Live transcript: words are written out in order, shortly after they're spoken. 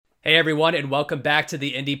Hey everyone, and welcome back to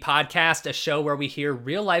the Indie Podcast, a show where we hear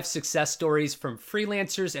real-life success stories from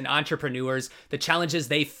freelancers and entrepreneurs, the challenges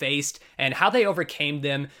they faced, and how they overcame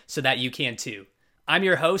them so that you can too. I'm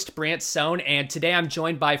your host, Brant Sohn, and today I'm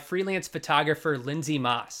joined by freelance photographer Lindsey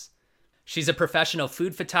Moss. She's a professional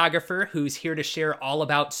food photographer who's here to share all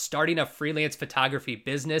about starting a freelance photography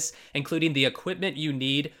business, including the equipment you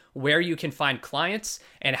need, where you can find clients,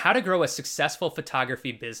 and how to grow a successful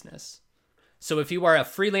photography business. So if you are a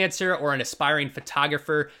freelancer or an aspiring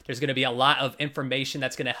photographer, there's going to be a lot of information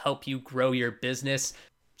that's going to help you grow your business.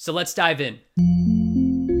 So let's dive in.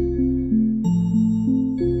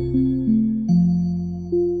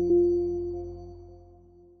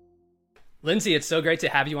 Lindsey, it's so great to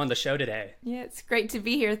have you on the show today. Yeah, it's great to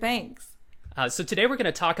be here. Thanks. So today we're going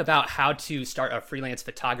to talk about how to start a freelance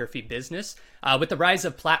photography business. With the rise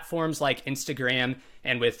of platforms like Instagram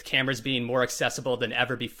and with cameras being more accessible than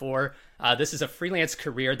ever before, this is a freelance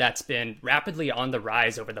career that's been rapidly on the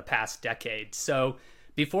rise over the past decade. So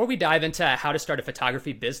before we dive into how to start a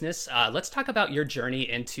photography business, let's talk about your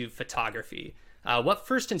journey into photography. What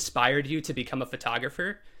first inspired you to become a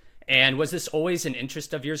photographer? And was this always an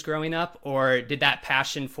interest of yours growing up, or did that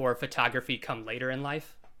passion for photography come later in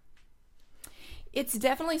life? It's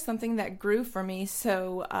definitely something that grew for me.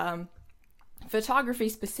 So photography,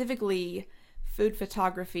 specifically food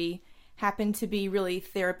photography, happened to be really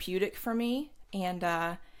therapeutic for me. And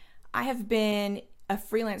I have been a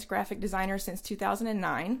freelance graphic designer since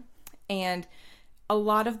 2009. And a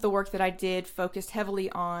lot of the work that I did focused heavily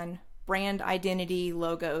on brand identity,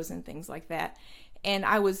 logos, and things like that. And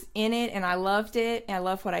I was in it and I loved it. And I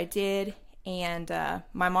loved what I did. And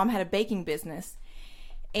my mom had a baking business.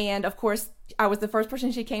 And of course, I was the first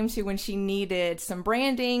person she came to when she needed some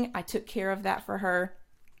branding. I took care of that for her.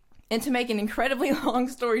 And to make an incredibly long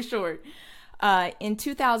story short, in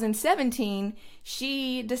 2017,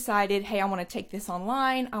 she decided, hey, I want to take this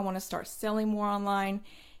online. I want to start selling more online.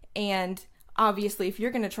 And obviously, if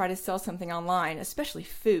you're going to try to sell something online, especially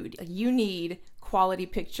food, you need quality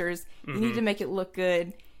pictures. You need to make it look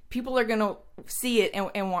good. People are going to see it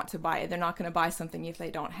and want to buy it. They're not going to buy something if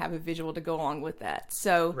they don't have a visual to go along with that.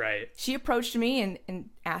 So She approached me and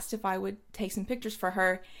asked if I would take some pictures for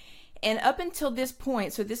her. And up until this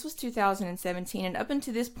point, so this was 2017, and up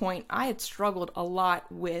until this point, I had struggled a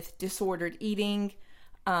lot with disordered eating.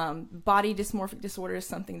 Body dysmorphic disorder is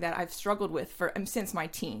something that I've struggled with since my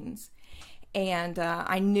teens. And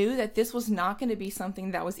I knew that this was not going to be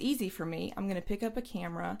something that was easy for me. I'm going to pick up a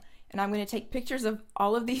camera and I'm going to take pictures of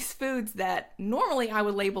all of these foods that normally I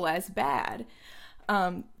would label as bad.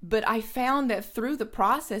 But I found that through the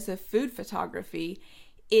process of food photography,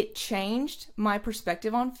 it changed my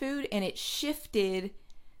perspective on food and it shifted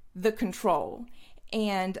the control.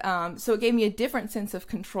 And so it gave me a different sense of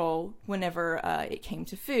control whenever it came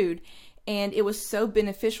to food. And it was so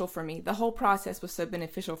beneficial for me. The whole process was so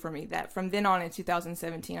beneficial for me that from then on in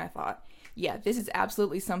 2017, I thought, yeah, this is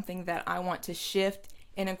absolutely something that I want to shift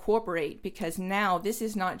and incorporate, because now this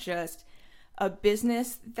is not just a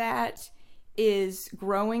business that is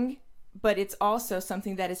growing, but it's also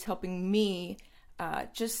something that is helping me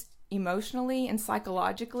just emotionally and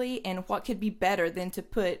psychologically. And what could be better than to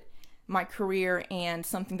put my career and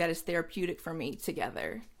something that is therapeutic for me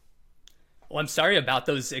together? Well, I'm sorry about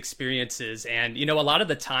those experiences. And, a lot of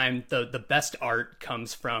the time, the best art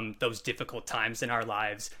comes from those difficult times in our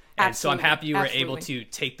lives. And Absolutely. So I'm happy you were Absolutely. able to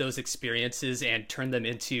take those experiences and turn them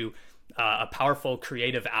into a powerful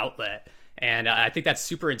creative outlet. And I think that's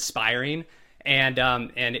super inspiring. And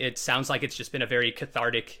it sounds like it's just been a very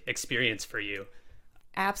cathartic experience for you.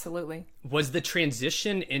 Absolutely. Was the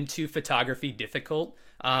transition into photography difficult?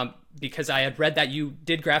 Because I had read that you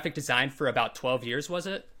did graphic design for about 12 years, was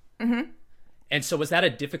it? Mm-hmm. And so was that a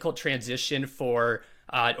difficult transition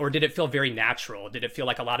or did it feel very natural? Did it feel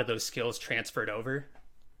like a lot of those skills transferred over?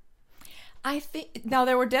 I think, now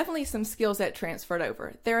there were definitely some skills that transferred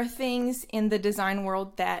over. There are things in the design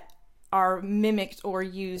world that are mimicked or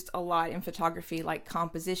used a lot in photography, like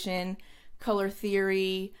composition, color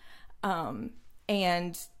theory,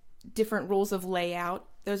 and different rules of layout.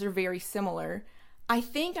 Those are very similar. I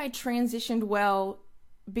think I transitioned well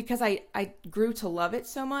because I grew to love it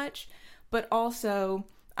so much, but also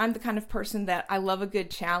I'm the kind of person that I love a good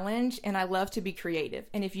challenge and I love to be creative.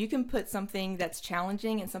 And if you can put something that's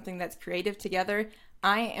challenging and something that's creative together,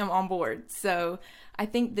 I am on board. So I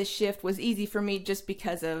think the shift was easy for me just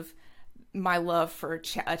because of my love for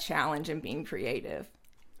a challenge and being creative.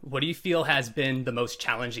 What do you feel has been the most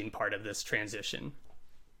challenging part of this transition?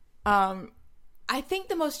 I think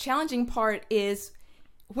the most challenging part is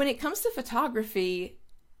when it comes to photography,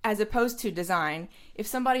 as opposed to design, if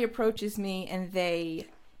somebody approaches me and they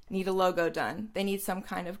need a logo done. They need some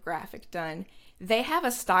kind of graphic done. They have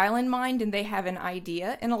a style in mind and they have an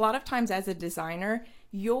idea. And a lot of times as a designer,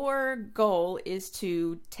 your goal is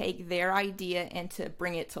to take their idea and to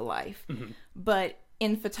bring it to life. Mm-hmm. But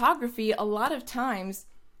in photography, a lot of times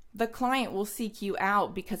the client will seek you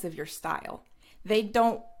out because of your style. They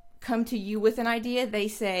don't come to you with an idea. They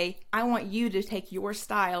say, I want you to take your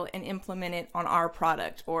style and implement it on our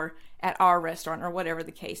product or at our restaurant or whatever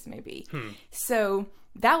the case may be. So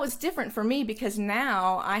that was different for me because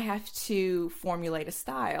now I have to formulate a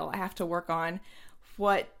style. I have to work on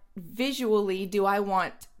what visually do I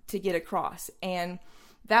want to get across. And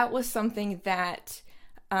that was something that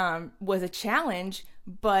was a challenge,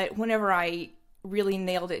 but whenever I really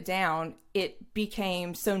nailed it down, it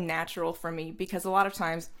became so natural for me because a lot of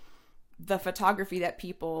times the photography that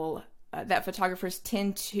that photographers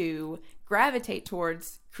tend to gravitate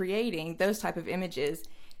towards creating, those type of images,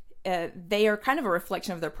 they are kind of a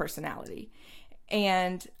reflection of their personality.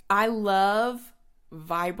 And I love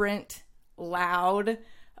vibrant, loud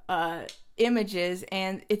images,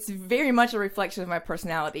 and it's very much a reflection of my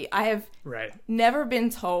personality. I have never been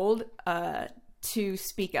told to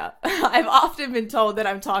speak up. I've often been told that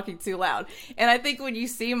I'm talking too loud. And I think when you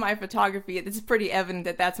see my photography, it's pretty evident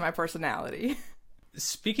that that's my personality.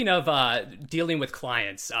 Speaking of dealing with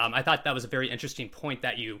clients, I thought that was a very interesting point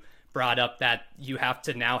that you brought up, that you have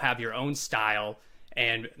to now have your own style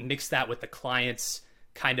and mix that with the client's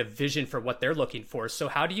kind of vision for what they're looking for. So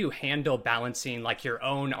how do you handle balancing like your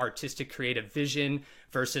own artistic creative vision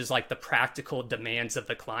versus like the practical demands of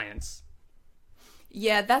the clients?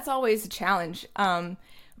 Yeah, that's always a challenge.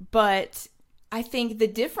 But I think the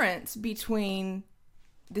difference between,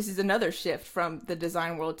 this is another shift from the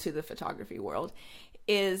design world to the photography world,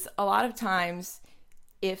 is a lot of times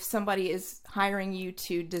if somebody is hiring you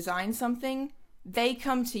to design something, they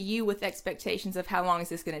come to you with expectations of how long is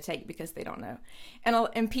this going to take because they don't know.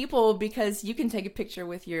 And people, because you can take a picture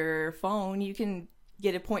with your phone, you can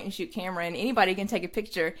get a point and shoot camera and anybody can take a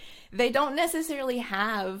picture. They don't necessarily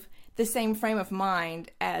have the same frame of mind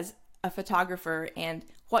as a photographer and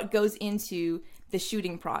what goes into the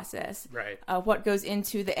shooting process, what goes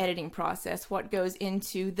into the editing process, what goes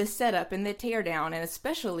into the setup and the teardown, and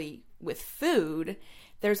especially with food,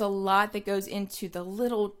 there's a lot that goes into the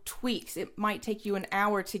little tweaks. It might take you an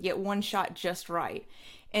hour to get one shot just right.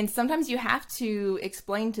 And sometimes you have to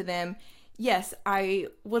explain to them, yes, I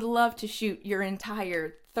would love to shoot your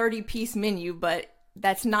entire 30-piece menu, but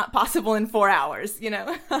that's not possible in 4 hours, you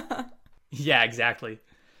know? Yeah, exactly.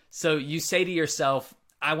 So you say to yourself,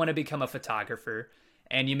 I want to become a photographer,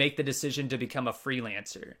 and you make the decision to become a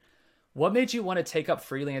freelancer. What made you want to take up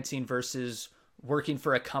freelancing versus working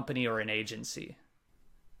for a company or an agency?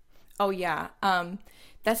 Oh, yeah.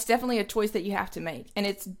 That's definitely a choice that you have to make. And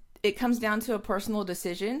it comes down to a personal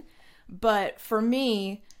decision. But for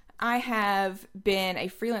me, I have been a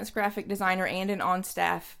freelance graphic designer and an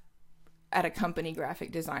on-staff at a company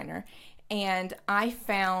graphic designer. And I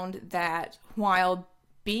found that while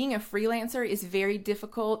being a freelancer is very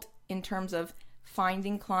difficult in terms of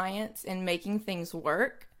finding clients and making things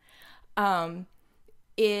work,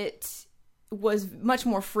 it was much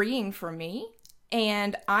more freeing for me.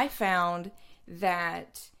 And I found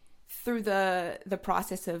that through the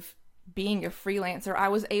process of being a freelancer, I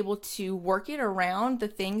was able to work it around the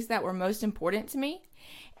things that were most important to me.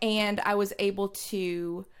 And I was able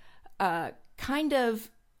to kind of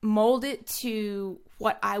mold it to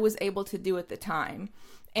what I was able to do at the time.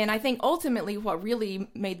 And I think ultimately what really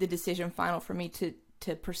made the decision final for me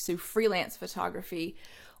to pursue freelance photography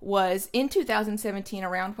was in 2017,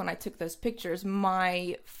 around when I took those pictures.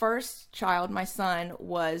 My first child, my son,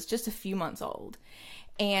 was just a few months old.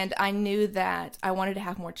 And I knew that I wanted to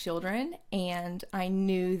have more children. And I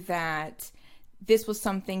knew that this was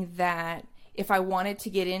something that if I wanted to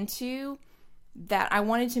get into, that I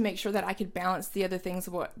wanted to make sure that I could balance the other things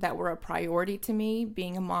that were a priority to me,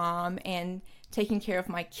 being a mom and taking care of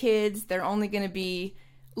my kids. They're only going to be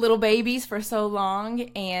little babies for so long.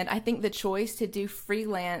 And I think the choice to do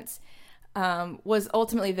freelance was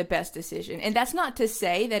ultimately the best decision. And that's not to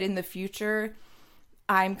say that in the future,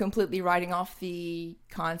 I'm completely writing off the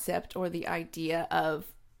concept or the idea of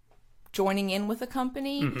joining in with a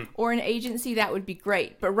company or an agency. That would be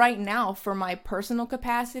great. But right now, for my personal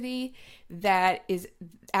capacity, that is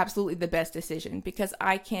absolutely the best decision because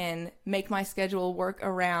I can make my schedule work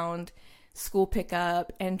around school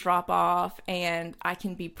pickup and drop off, and I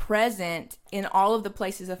can be present in all of the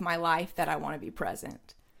places of my life that I want to be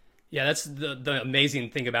present. Yeah, that's the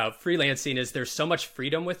amazing thing about freelancing is there's so much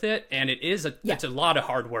freedom with it, and it's a lot of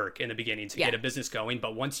hard work in the beginning to get a business going.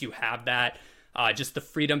 But once you have that just the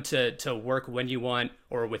freedom to work when you want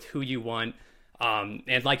or with who you want.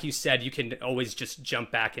 And like you said, you can always just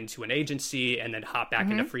jump back into an agency and then hop back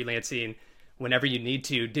into freelancing whenever you need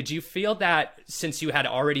to. Did you feel that since you had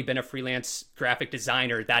already been a freelance graphic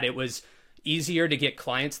designer, that it was easier to get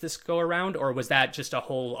clients this go around, or was that just a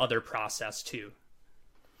whole other process too?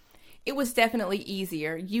 It was definitely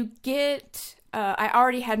easier. I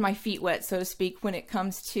already had my feet wet, so to speak, when it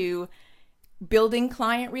comes to building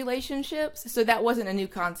client relationships. So that wasn't a new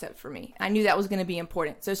concept for me. I knew that was going to be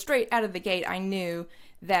important. So straight out of the gate, I knew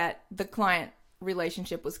that the client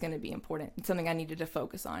relationship was going to be important and something I needed to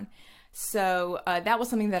focus on. So that was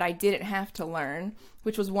something that I didn't have to learn,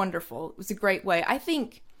 which was wonderful. It was a great way. I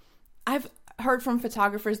think I've heard from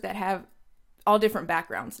photographers that have all different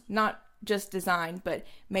backgrounds, not just design, but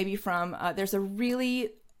maybe from, there's a really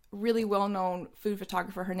well-known food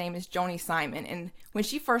photographer. Her name is Joni Simon. And when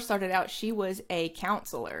she first started out, she was a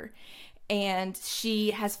counselor, and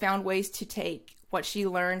she has found ways to take what she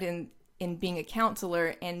learned in being a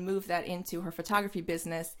counselor and move that into her photography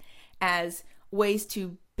business as ways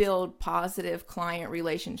to build positive client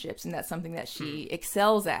relationships. And that's something that she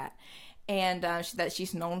excels at and that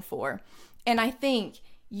she's known for. And I think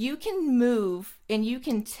you can move and you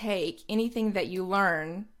can take anything that you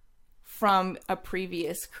learn from a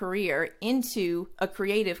previous career into a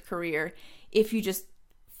creative career if you just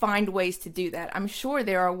find ways to do that. I'm sure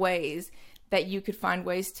there are ways that you could find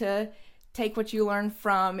ways to take what you learn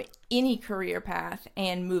from any career path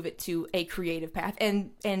and move it to a creative path,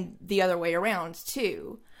 and the other way around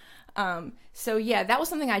too. So yeah, that was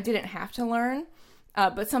something I didn't have to learn,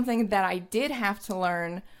 but something that I did have to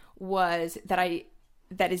learn was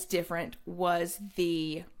that is different was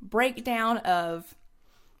the breakdown of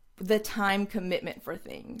the time commitment for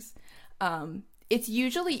things. It's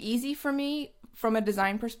usually easy for me from a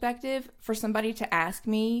design perspective for somebody to ask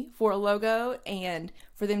me for a logo and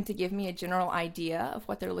for them to give me a general idea of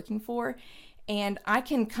what they're looking for. And I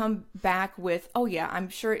can come back with, oh yeah, I'm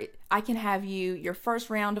sure I can have your first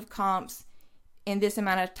round of comps in this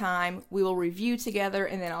amount of time. We will review together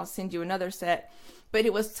and then I'll send you another set. But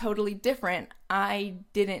it was totally different. I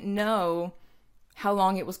didn't know how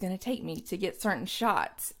long it was going to take me to get certain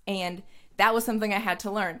shots. And that was something I had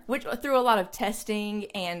to learn, which through a lot of testing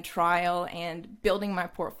and trial and building my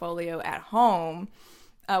portfolio at home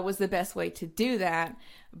was the best way to do that.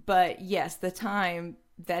 But yes, the time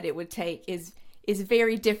that it would take is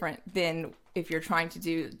very different than if you're trying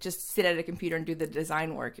to just sit at a computer and do the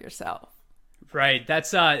design work yourself. Right.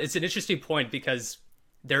 That's it's an interesting point, because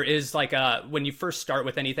there is when you first start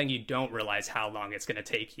with anything, you don't realize how long it's going to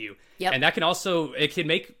take you. Yep. And that can also, it can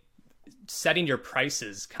make setting your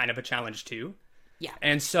prices kind of a challenge too. Yeah.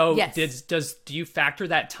 And so yes. do you factor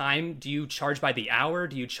that time? Do you charge by the hour?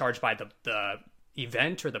 Do you charge by the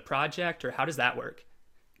event or the project, or how does that work?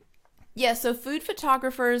 Yeah. So food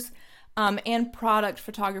photographers and product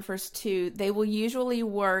photographers too, they will usually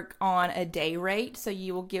work on a day rate. So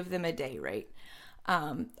you will give them a day rate.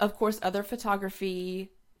 Of course, other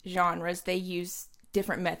photography genres, they use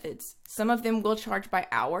different methods. Some of them will charge by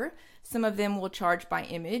hour. Some of them will charge by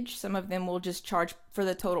image. Some of them will just charge for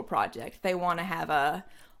the total project. They want to have a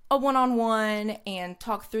one-on-one and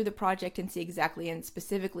talk through the project and see exactly and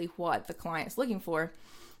specifically what the client's looking for.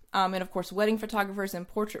 And of course, wedding photographers and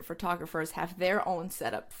portrait photographers have their own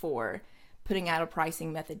setup for putting out a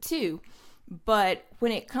pricing method too. But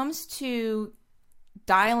when it comes to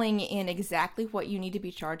dialing in exactly what you need to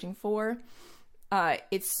be charging for,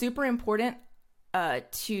 it's super important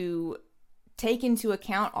to take into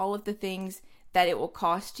account all of the things that it will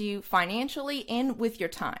cost you financially and with your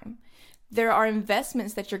time. There are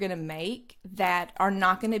investments that you're going to make that are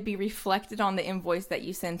not going to be reflected on the invoice that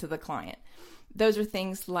you send to the client. Those are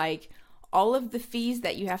things like all of the fees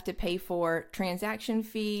that you have to pay for, transaction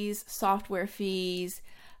fees, software fees,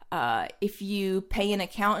 if you pay an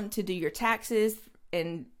accountant to do your taxes,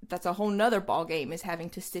 and that's a whole nother ball game, is having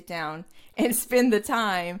to sit down and spend the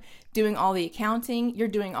time doing all the accounting. You're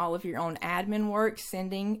doing all of your own admin work,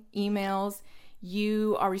 sending emails.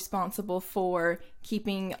 You are responsible for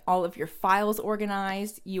keeping all of your files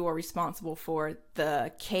organized. You are responsible for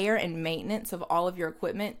the care and maintenance of all of your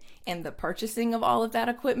equipment and the purchasing of all of that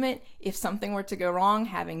equipment. If something were to go wrong,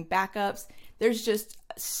 having backups. There's just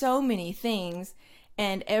so many things.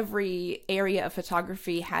 And every area of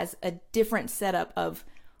photography has a different setup of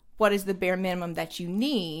what is the bare minimum that you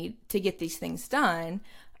need to get these things done.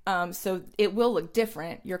 So it will look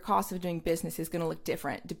different. Your cost of doing business is going to look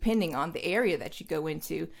different depending on the area that you go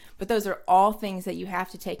into. But those are all things that you have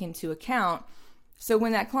to take into account. So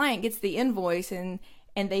when that client gets the invoice and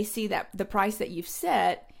they see that the price that you've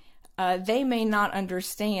set, they may not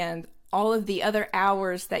understand all of the other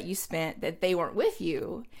hours that you spent that they weren't with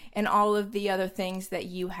you, and all of the other things that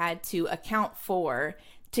you had to account for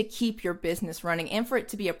to keep your business running and for it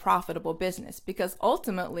to be a profitable business. Because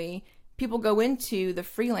ultimately, people go into the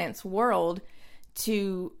freelance world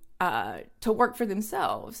to work for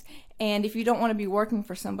themselves. And if you don't want to be working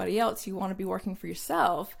for somebody else, you want to be working for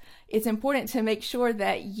yourself. It's important to make sure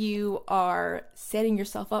that you are setting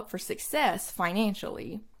yourself up for success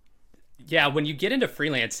financially. Yeah, when you get into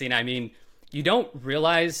freelancing, I mean, you don't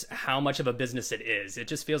realize how much of a business it is. It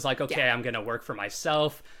just feels like, okay, I'm going to work for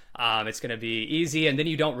myself. It's going to be easy. And then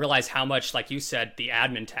you don't realize how much, like you said, the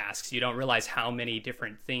admin tasks, you don't realize how many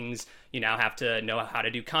different things you now have to know how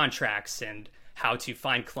to do contracts and how to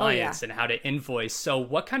find clients and how to invoice. So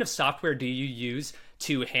what kind of software do you use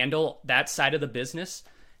to handle that side of the business?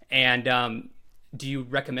 And do you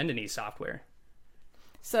recommend any software?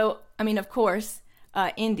 So, I mean, of course,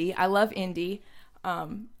 Indie. I love Indie.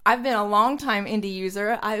 I've been a long time Indie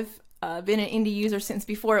user. I've been an Indie user since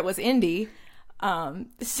before it was Indie. I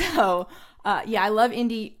love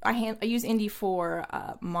Indie. I use Indie for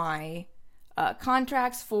my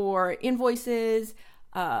contracts, for invoices.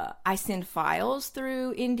 I send files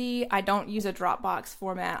through Indie. I don't use a Dropbox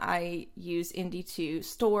format. I use Indie to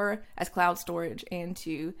store as cloud storage and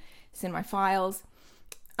to send my files.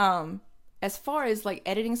 As far as like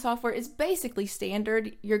editing software, it's basically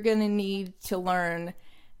standard. You're going to need to learn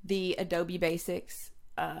the Adobe basics,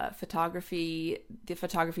 the photography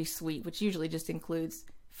suite, which usually just includes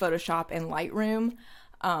Photoshop and Lightroom.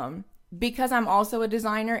 Because I'm also a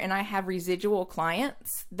designer and I have residual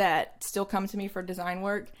clients that still come to me for design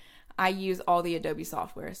work, I use all the Adobe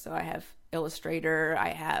software. So I have Illustrator, I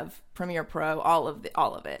have Premiere Pro, all of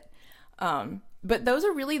it. But those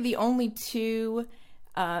are really the only two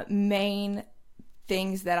main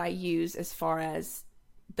things that I use as far as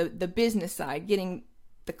the business side, getting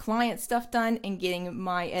the client stuff done and getting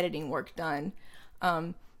my editing work done.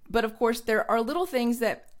 But of course, there are little things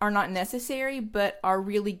that are not necessary, but are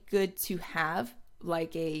really good to have,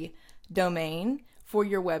 like a domain for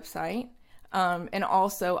your website. And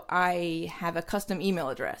also, I have a custom email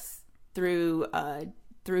address through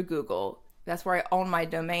Google. That's where I own my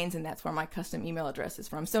domains, and that's where my custom email address is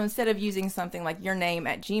from. So instead of using something like your name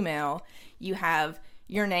at Gmail, you have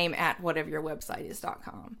your name at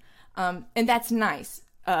whateveryourwebsite.com. And that's nice.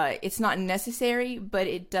 It's not necessary, but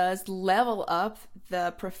it does level up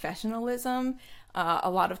the professionalism. A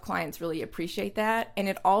lot of clients really appreciate that. And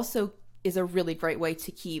it also is a really great way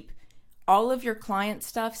to keep all of your client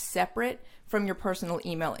stuff separate from your personal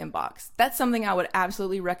email inbox. That's something I would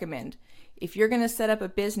absolutely recommend. If you're going to set up a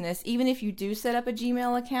business, even if you do set up a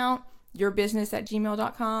Gmail account,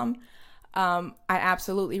 yourbusiness@gmail.com, I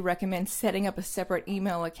absolutely recommend setting up a separate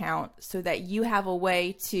email account so that you have a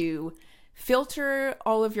way to filter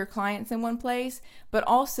all of your clients in one place, but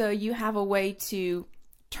also you have a way to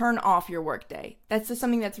turn off your workday. That's just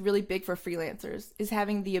something that's really big for freelancers, is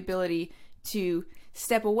having the ability to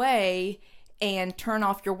step away and turn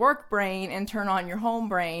off your work brain and turn on your home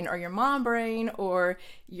brain or your mom brain or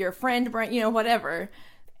your friend brain, whatever,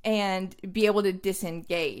 and be able to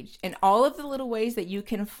disengage. And all of the little ways that you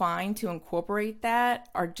can find to incorporate that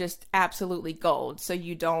are just absolutely gold. So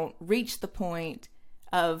you don't reach the point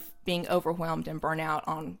of being overwhelmed and burnout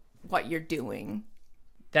on what you're doing.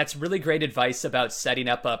 That's really great advice about setting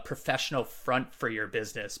up a professional front for your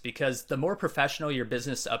business, because the more professional your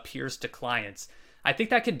business appears to clients, I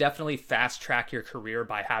think that can definitely fast track your career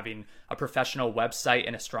by having a professional website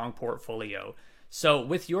and a strong portfolio. So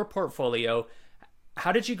with your portfolio,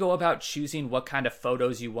 how did you go about choosing what kind of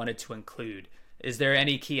photos you wanted to include? Is there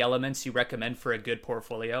any key elements you recommend for a good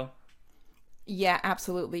portfolio? Yeah,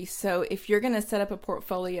 absolutely. So if you're going to set up a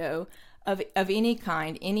portfolio of any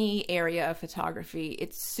kind, any area of photography,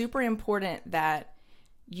 it's super important that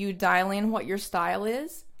you dial in what your style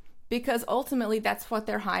is, because ultimately that's what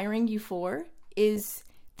they're hiring you for, is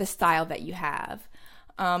the style that you have.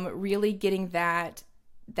 Really getting that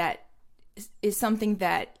is something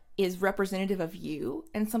that is representative of you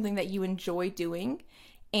and something that you enjoy doing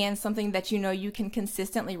and something that you can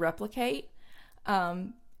consistently replicate.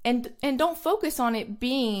 And don't focus on it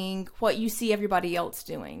being what you see everybody else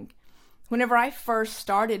doing. Whenever I first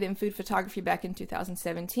started in food photography back in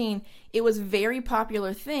 2017, it was a very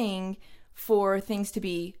popular thing for things to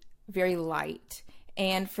be very light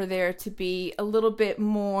and for there to be a little bit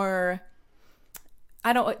more,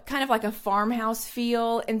 kind of like a farmhouse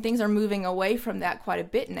feel, and things are moving away from that quite a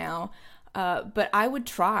bit now. But I would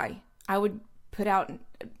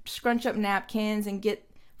scrunch up napkins and get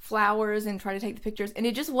flowers and try to take the pictures, and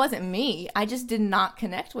it just wasn't me. I just did not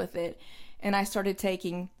connect with it. And I started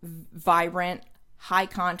taking vibrant, high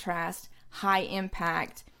contrast, high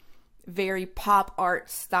impact, very pop art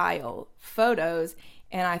style photos.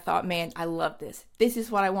 And I thought, man, I love this. This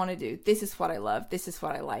is what I want to do. This is what I love. This is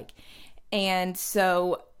what I like. And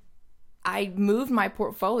so I moved my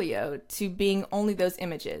portfolio to being only those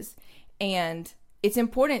images. And it's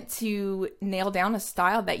important to nail down a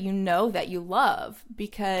style that you know that you love,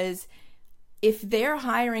 because if they're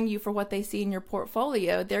hiring you for what they see in your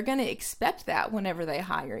portfolio, they're going to expect that whenever they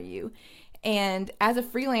hire you. And as a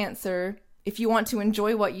freelancer, if you want to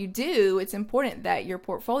enjoy what you do, it's important that your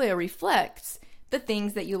portfolio reflects the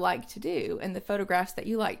things that you like to do and the photographs that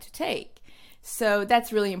you like to take. So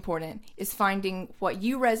that's really important, is finding what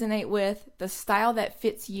you resonate with, the style that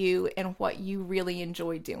fits you, and what you really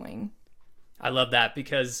enjoy doing. I love that,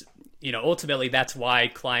 because, ultimately that's why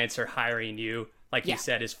clients are hiring you, like you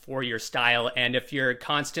said, is for your style. And if you're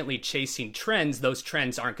constantly chasing trends, those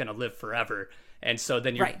trends aren't going to live forever. And so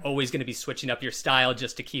then you're always going to be switching up your style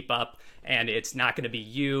just to keep up. And it's not going to be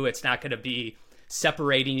you. It's not going to be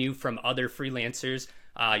separating you from other freelancers.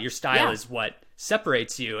 Your style is what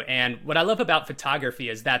separates you. And what I love about photography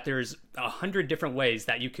is that there's 100 different ways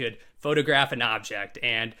that you could photograph an object,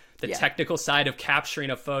 and the technical side of capturing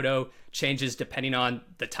a photo changes depending on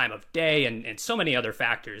the time of day and so many other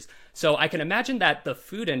factors. So I can imagine that the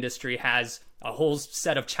food industry has a whole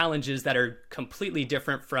set of challenges that are completely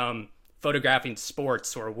different from photographing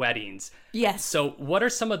sports or weddings. Yes. So what are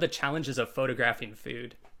some of the challenges of photographing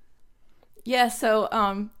food? Yeah,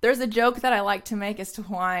 so there's a joke that I like to make as to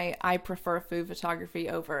why I prefer food photography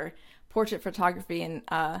over portrait photography. And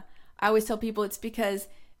I always tell people it's because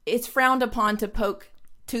it's frowned upon to poke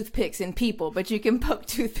toothpicks in people, but you can poke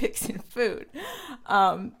toothpicks in food,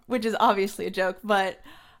 which is obviously a joke. But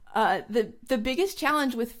the biggest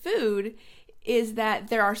challenge with food is that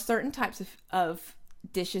there are certain types of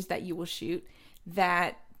dishes that you will shoot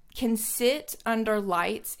that can sit under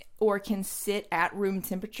lights or can sit at room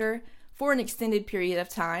temperature for an extended period of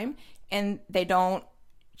time, and they don't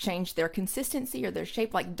change their consistency or their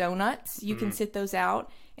shape, like donuts. You can sit those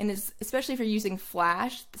out, and especially if you're using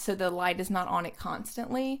flash, so the light is not on it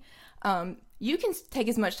constantly, you can take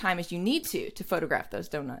as much time as you need to photograph those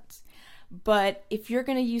donuts. But if you're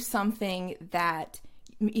going to use something that,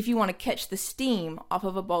 if you want to catch the steam off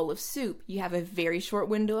of a bowl of soup, you have a very short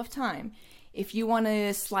window of time. If you want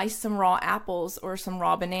to slice some raw apples or some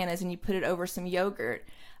raw bananas and you put it over some yogurt,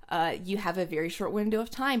 you have a very short window of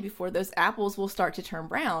time before those apples will start to turn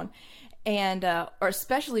brown. And or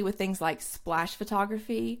especially with things like splash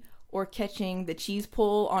photography or catching the cheese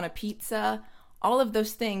pull on a pizza, all of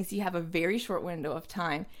those things, you have a very short window of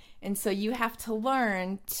time. And so you have to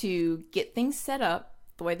learn to get things set up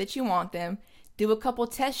the way that you want them, do a couple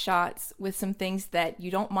test shots with some things that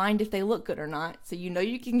you don't mind if they look good or not, so you know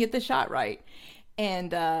you can get the shot right,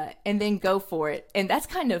 and then go for it. And that's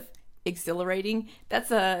kind of exhilarating. That's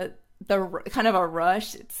the kind of a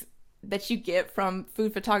rush that you get from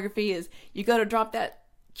food photography, is you go to drop that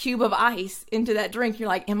cube of ice into that drink. You're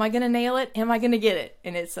like, am I going to nail it? Am I going to get it?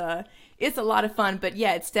 And it's a lot of fun, but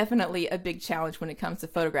yeah, it's definitely a big challenge when it comes to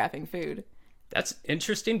photographing food. That's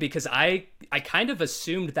interesting, because I kind of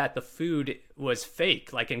assumed that the food was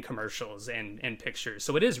fake, like in commercials and pictures.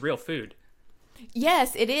 So it is real food.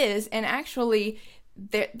 Yes, it is. And actually,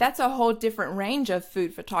 that's a whole different range of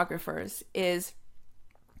food photographers.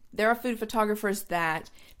 There are food photographers that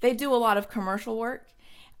they do a lot of commercial work,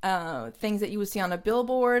 things that you would see on a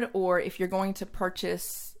billboard, or if you're going to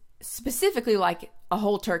purchase specifically like a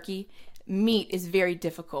whole turkey, meat is very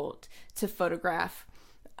difficult to photograph.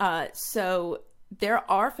 So there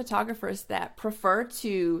are photographers that prefer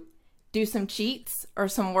to do some cheats or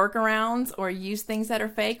some workarounds or use things that are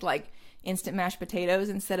fake, like instant mashed potatoes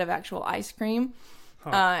instead of actual ice cream.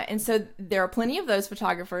 And so there are plenty of those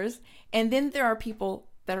photographers. And then there are people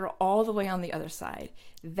that are all the way on the other side,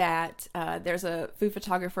 that there's a food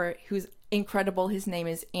photographer who's incredible. His name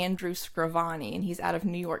is Andrew Scrivani, and he's out of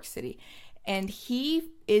New York City. And he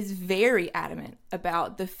is very adamant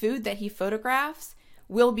about the food that he photographs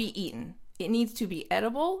will be eaten. It needs to be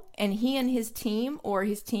edible, and he and his team or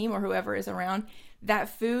whoever is around, that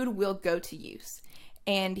food will go to use.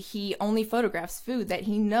 And he only photographs food that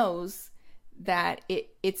he knows that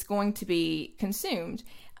it's going to be consumed.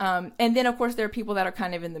 And then, of course, there are people that are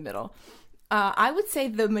kind of in the middle. I would say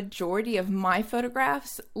the majority of my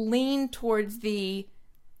photographs lean towards it's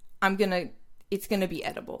going to be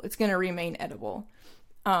edible. It's going to remain edible.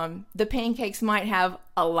 The pancakes might have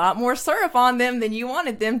a lot more syrup on them than you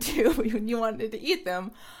wanted them to when you wanted to eat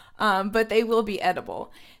them, but they will be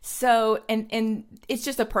edible. So, and it's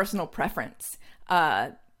just a personal preference.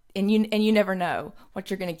 you never know what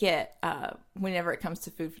you're going to get whenever it comes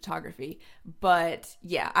to food photography. But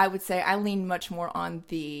yeah, I would say I lean much more on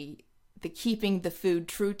the keeping the food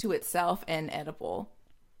true to itself and edible.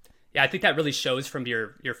 Yeah, I think that really shows from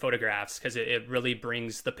your photographs, because it really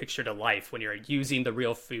brings the picture to life when you're using the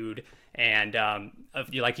real food. And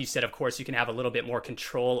like you said, of course, you can have a little bit more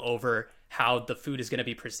control over how the food is going to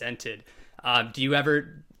be presented. Do you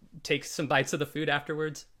ever take some bites of the food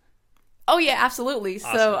afterwards? Oh, yeah, absolutely.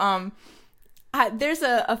 Awesome. So there's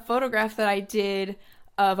a photograph that I did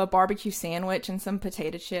of a barbecue sandwich and some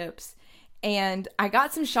potato chips. And I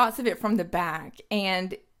got some shots of it from the back.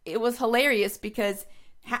 And it was hilarious because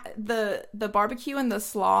the barbecue and the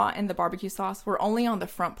slaw and the barbecue sauce were only on the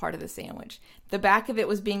front part of the sandwich. The back of it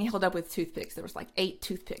was being held up with toothpicks. There was like 8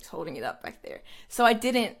 toothpicks holding it up back there. So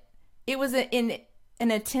it was an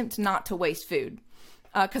attempt not to waste food,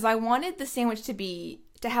 because I wanted the sandwich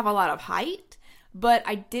to have a lot of height, but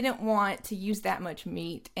I didn't want to use that much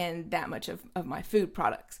meat and that much of my food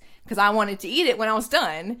products, because I wanted to eat it when I was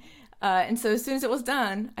done. And so as soon as it was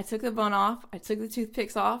done, I took the bun off, I took the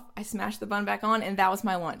toothpicks off, I smashed the bun back on, and that was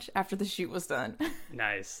my lunch after the shoot was done.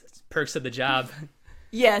 Nice. It's perks of the job.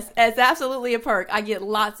 Yes, it's absolutely a perk. I get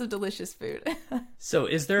lots of delicious food. So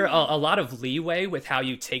is there a lot of leeway with how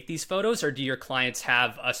you take these photos, or do your clients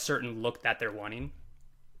have a certain look that they're wanting?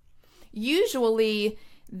 Usually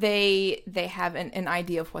they have an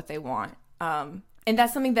idea of what they want. And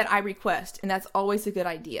that's something that I request, and that's always a good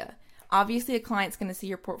idea. Obviously, a client's going to see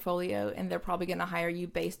your portfolio, and they're probably going to hire you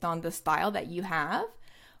based on the style that you have.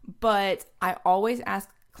 But I always ask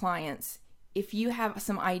clients, if you have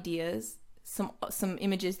some ideas, some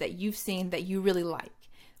images that you've seen that you really like,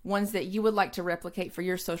 ones that you would like to replicate for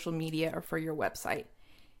your social media or for your website,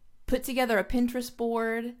 put together a Pinterest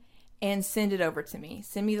board and send it over to me.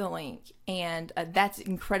 Send me the link. And that's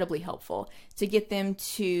incredibly helpful to get them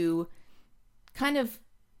to kind of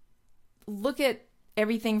look at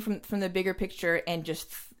everything from the bigger picture and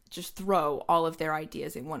just throw all of their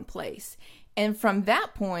ideas in one place. And from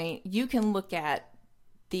that point, you can look at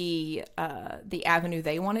the avenue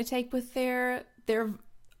they want to take with their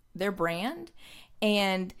brand,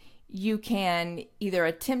 and you can either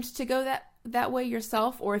attempt to go that way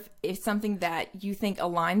yourself, or if it's something that you think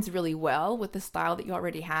aligns really well with the style that you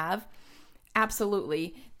already have,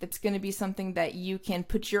 absolutely, that's going to be something that you can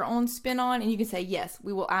put your own spin on, and you can say, yes,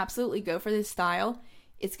 we will absolutely go for this style.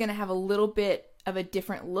 It's going to have a little bit of a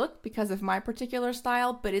different look because of my particular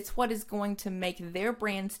style, but it's what is going to make their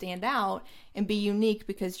brand stand out and be unique,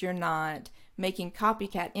 because you're not making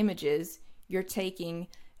copycat images. You're taking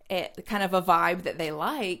kind of a vibe that they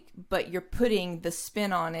like, but you're putting the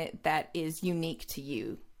spin on it that is unique to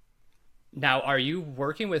you. Now, are you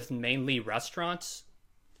working with mainly restaurants?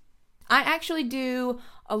 I actually do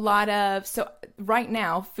a lot of, so right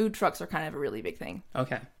now, food trucks are kind of a really big thing.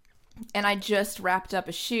 Okay. And I just wrapped up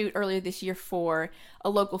a shoot earlier this year for a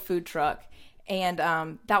local food truck, and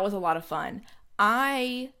that was a lot of fun.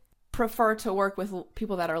 I prefer to work with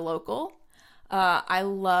people that are local. I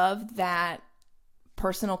love that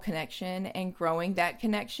personal connection and growing that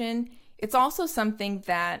connection. It's also something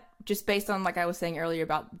that, just based on, like I was saying earlier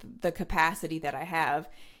about the capacity that I have,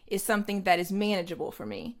 is something that is manageable for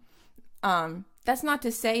me. That's not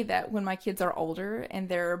to say that when my kids are older and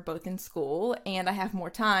they're both in school and I have more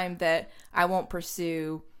time, that I won't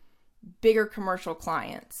pursue bigger commercial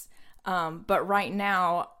clients. But right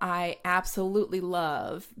now, I absolutely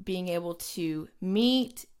love being able to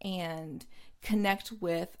meet and connect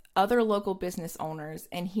with other local business owners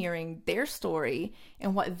and hearing their story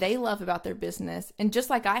and what they love about their business. And just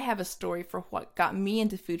like I have a story for what got me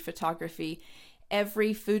into food photography,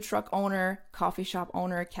 every food truck owner, coffee shop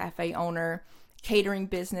owner, cafe owner, catering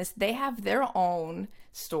business, they have their own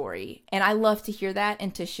story. And I love to hear that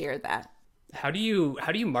and to share that. How do you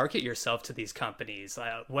market yourself to these companies?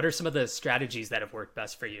 What are some of the strategies that have worked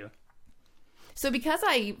best for you? So because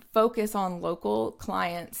I focus on local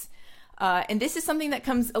clients, and this is something that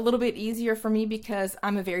comes a little bit easier for me because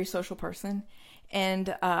I'm a very social person,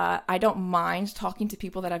 and I don't mind talking to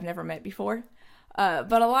people that I've never met before.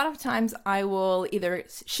 But a lot of times I will either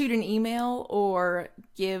shoot an email or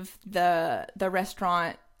give the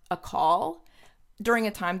restaurant a call during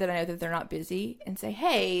a time that I know that they're not busy and say,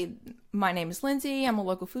 hey, my name is Lindsey. I'm a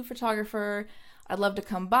local food photographer. I'd love to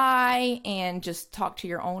come by and just talk to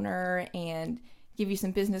your owner and give you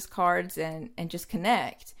some business cards and just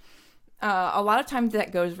connect. A lot of times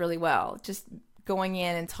that goes really well, just going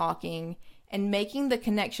in and talking and making the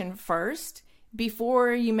connection first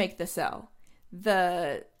before you make the sell.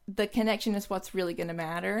 The connection is what's really going to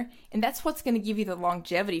matter, and that's what's going to give you the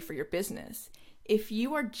longevity for your business. If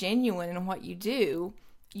you are genuine in what you do,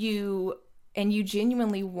 you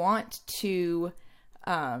genuinely want to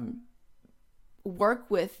work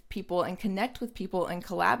with people and connect with people and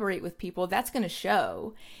collaborate with people, that's going to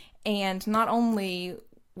show. And not only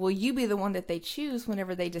will you be the one that they choose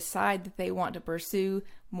whenever they decide that they want to pursue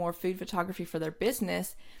more food photography for their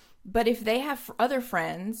business, but if they have other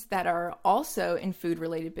friends that are also in food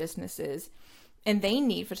related businesses and they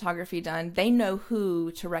need photography done, they know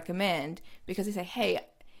who to recommend, because they say, hey,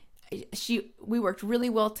 we worked really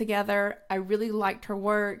well together. I really liked her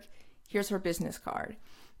work. Here's her business card.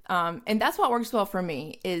 And that's what works well for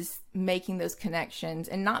me, is making those connections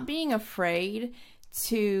and not being afraid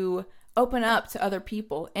to open up to other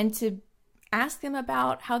people and to ask them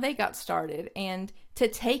about how they got started, and to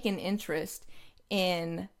take an interest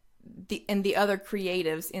in the other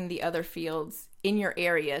creatives in the other fields in your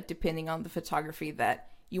area, depending on the photography that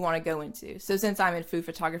you want to go into. So since I'm in food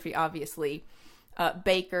photography, obviously,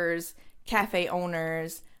 bakers, cafe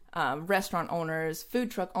owners, restaurant owners,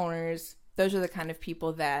 food truck owners, those are the kind of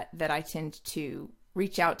people that I tend to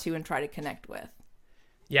reach out to and try to connect with.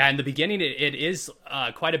 Yeah, in the beginning, it is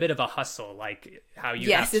quite a bit of a hustle, like how you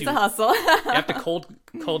yes, have to... it's a hustle. You have to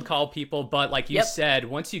cold call people, but like you said,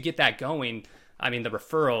 once you get that going, I mean, the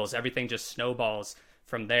referrals, everything just snowballs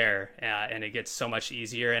from there, and it gets so much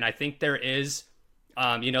easier. And I think there is,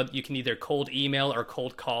 you can either cold email or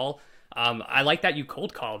cold call. I like that you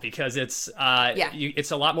cold call, because it's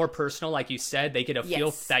it's a lot more personal. Like you said, they get a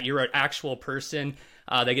feel that you're an actual person.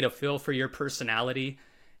 They get a feel for your personality,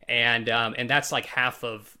 and that's like half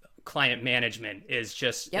of client management, is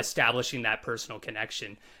just establishing that personal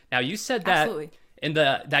connection. Now, you said that Absolutely.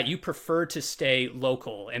 that you prefer to stay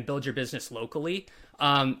local and build your business locally.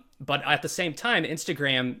 But at the same time,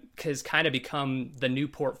 Instagram has kind of become the new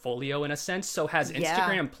portfolio in a sense. So has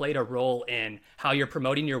Instagram played a role in how you're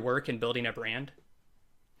promoting your work and building a brand?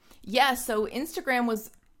 Yeah, so Instagram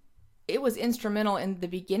was instrumental in the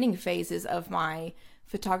beginning phases of my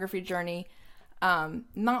photography journey. Not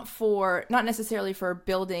necessarily for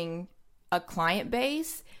building a client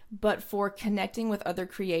base, but for connecting with other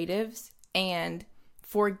creatives and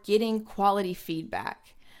for getting quality feedback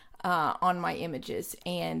on my images,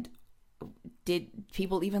 and did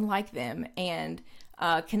people even like them, and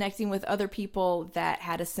connecting with other people that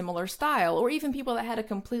had a similar style, or even people that had a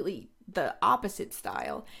completely the opposite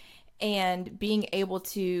style, and being able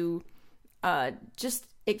to just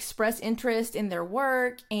express interest in their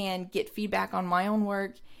work and get feedback on my own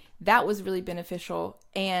work. That was really beneficial.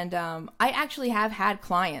 And I actually have had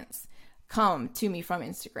clients come to me from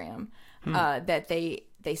Instagram that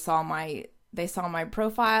they saw my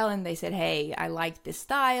profile and they said, hey, I like this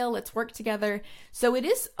style, let's work together. So it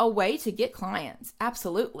is a way to get clients,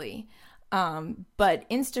 absolutely. But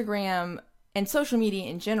Instagram and social media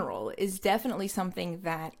in general is definitely something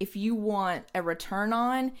that if you want a return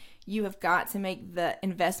on, you have got to make the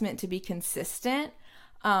investment to be consistent.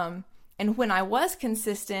 And when I was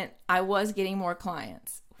consistent, I was getting more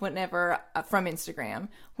clients whenever from Instagram.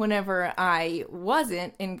 Whenever I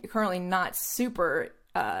wasn't, and currently not super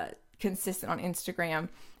consistent on Instagram,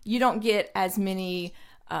 you don't get as many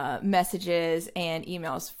messages and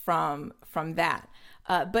emails from that.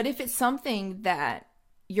 But if it's something that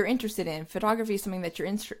you're interested in, photography is something that you're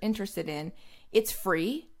interested in, it's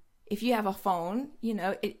free. If you have a phone,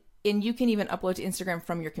 and you can even upload to Instagram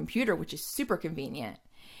from your computer, which is super convenient.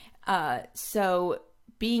 So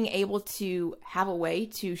being able to have a way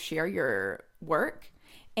to share your work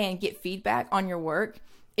and get feedback on your work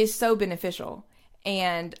is so beneficial.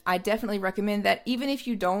 And I definitely recommend that even if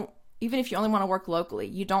you only want to work locally,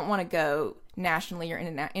 you don't want to go nationally or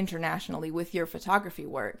internationally with your photography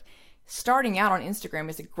work, starting out on Instagram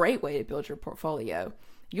is a great way to build your portfolio.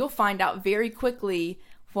 You'll find out very quickly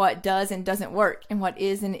what does and doesn't work, and what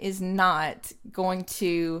is and is not going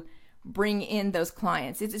to bring in those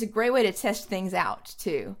clients. It's a great way to test things out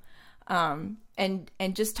too. And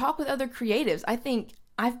just talk with other creatives. I think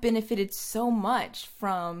I've benefited so much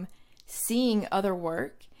from seeing other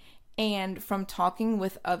work and from talking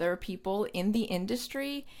with other people in the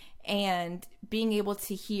industry and being able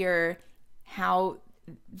to hear how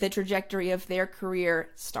the trajectory of their career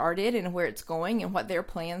started and where it's going and what their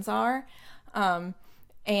plans are.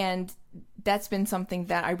 And that's been something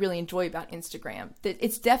that I really enjoy about Instagram. That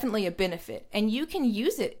it's definitely a benefit, and you can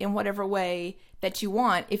use it in whatever way that you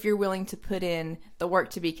want if you're willing to put in the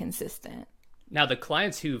work to be consistent. Now, the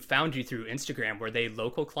clients who found you through Instagram, were they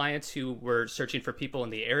local clients who were searching for people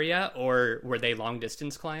in the area, or were they long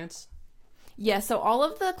distance clients? Yeah, so all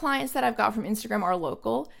of the clients that I've got from Instagram are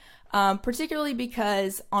local, particularly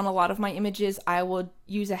because on a lot of my images, I will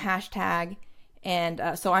use a hashtag.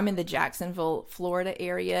 And so I'm in the Jacksonville, Florida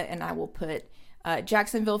area, and I will put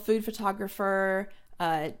Jacksonville food photographer,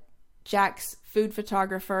 Jack's food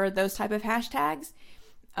photographer, those type of hashtags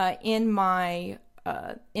in my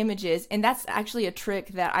images. And that's actually a trick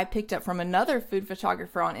that I picked up from another food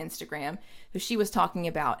photographer on Instagram, who she was talking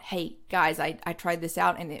about, hey guys, I tried this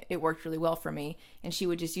out and it worked really well for me. And she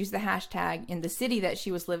would just use the hashtag in the city that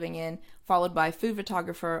she was living in, followed by food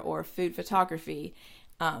photographer or food photography.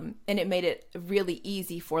 And it made it really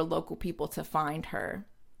easy for local people to find her.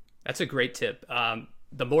 That's a great tip.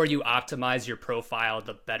 The more you optimize your profile,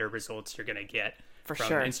 the better results you're going to get from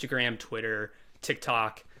Instagram, Twitter,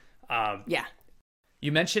 TikTok. Yeah.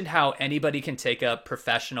 You mentioned how anybody can take up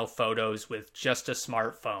professional photos with just a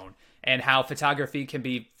smartphone, and how photography can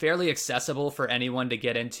be fairly accessible for anyone to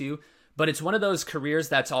get into, but it's one of those careers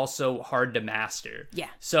that's also hard to master. Yeah.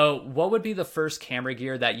 So what would be the first camera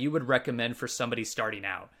gear that you would recommend for somebody starting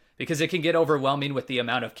out? Because it can get overwhelming with the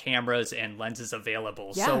amount of cameras and lenses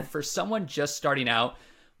available. Yeah. So for someone just starting out,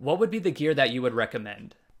 what would be the gear that you would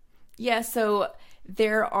recommend? Yeah, so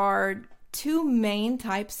there are two main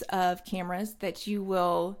types of cameras that you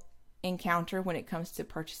will encounter when it comes to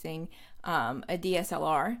purchasing a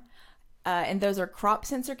DSLR. And those are crop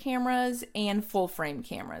sensor cameras and full frame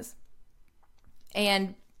cameras.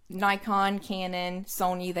 And Nikon, Canon,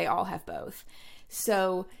 Sony, they all have both.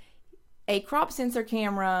 So a crop sensor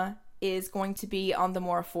camera is going to be on the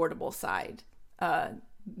more affordable side.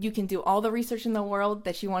 You can do all the research in the world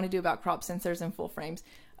that you want to do about crop sensors and full frames.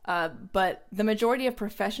 But the majority of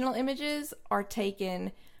professional images are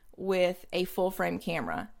taken with a full frame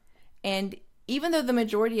camera. And even though the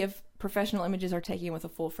majority of professional images are taken with a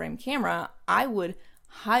full frame camera, I would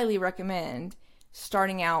highly recommend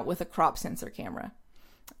starting out with a crop sensor camera.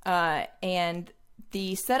 And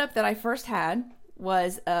the setup that I first had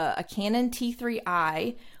was a Canon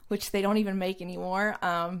T3i, which they don't even make anymore.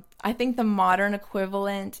 I think the modern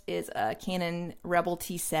equivalent is a Canon Rebel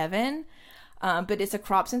T7. But it's a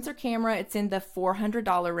crop sensor camera. It's in the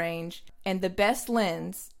 $400 range. And the best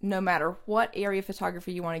lens, no matter what area of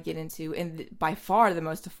photography you want to get into, and by far the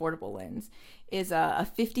most affordable lens, is a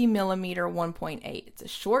 50 millimeter 1.8. It's a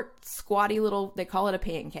short, squatty little, they call it a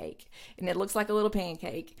pancake. And it looks like a little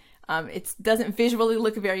pancake. It doesn't visually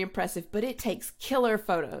look very impressive, but it takes killer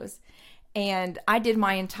photos. And I did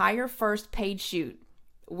my entire first paid shoot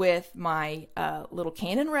with my little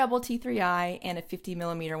Canon Rebel T3i and a 50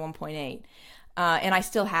 millimeter 1.8. And I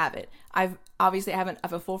still have it. I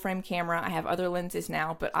have a full frame camera. I have other lenses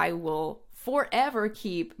now, but I will forever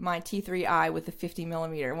keep my T3i with the 50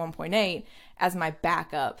 millimeter 1.8 as my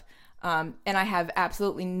backup. And I have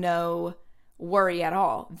absolutely no worry at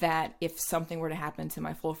all that if something were to happen to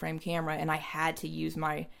my full frame camera and I had to use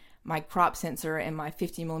my crop sensor and my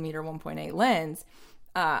 50 millimeter 1.8 lens,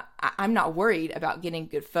 I'm not worried about getting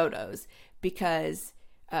good photos, because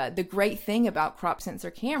the great thing about crop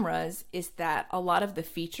sensor cameras is that a lot of the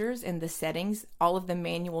features and the settings, all of the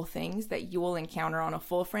manual things that you will encounter on a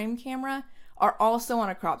full frame camera are also on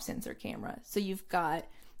a crop sensor camera. So you've got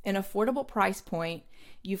an affordable price point,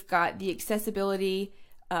 you've got the accessibility,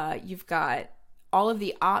 you've got all of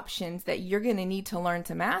the options that you're going to need to learn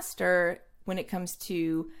to master when it comes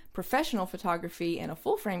to professional photography and a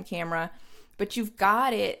full frame camera, but you've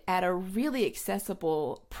got it at a really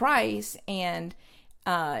accessible price. And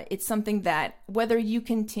it's something that whether you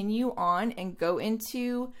continue on and go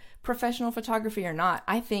into professional photography or not,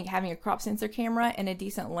 I think having a crop sensor camera and a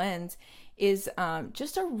decent lens is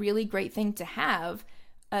just a really great thing to have.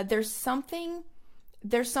 There's something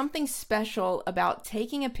special about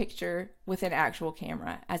taking a picture with an actual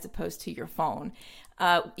camera as opposed to your phone.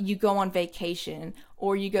 You go on vacation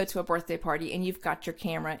or you go to a birthday party and you've got your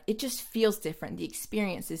camera. It just feels different. The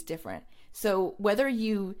experience is different. So whether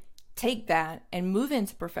you take that and move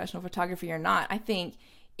into professional photography or not, I think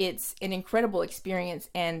it's an incredible experience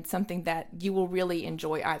and something that you will really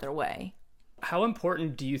enjoy either way. How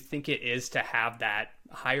important do you think it is to have that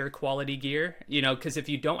higher quality gear? You know, because if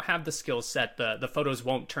you don't have the skill set, the photos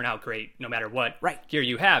won't turn out great no matter what gear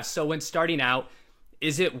you have. So when starting out,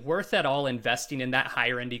 is it worth at all investing in that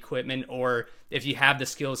higher end equipment? Or if you have the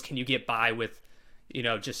skills, can you get by with, you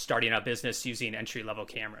know, just starting a business using entry level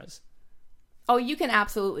cameras? Oh, you can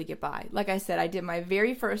absolutely get by. Like I said, I did my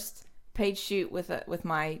very first paid shoot with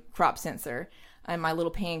my crop sensor and my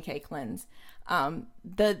little pancake lens.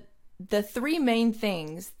 The three main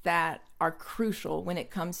things that are crucial when it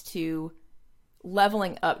comes to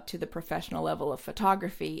leveling up to the professional level of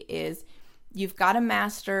photography is you've got to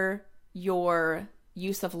master your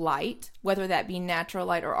use of light, whether that be natural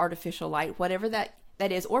light or artificial light, whatever that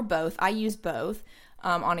is, or both. I use both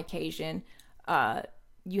on occasion.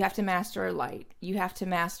 You have to master light. You have to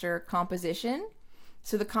master composition.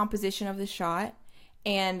 So the composition of the shot,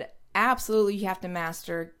 and absolutely you have to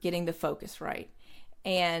master getting the focus right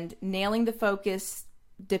and nailing the focus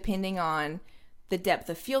depending on the depth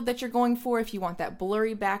of field that you're going for. If you want that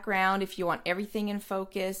blurry background, if you want everything in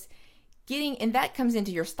focus, and that comes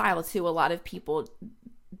into your style too. A lot of people,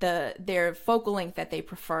 their focal length that they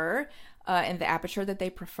prefer and the aperture that they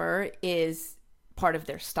prefer is part of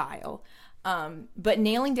their style. But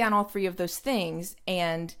nailing down all three of those things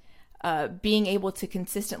and being able to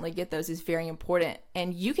consistently get those is very important.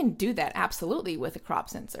 And you can do that absolutely with a crop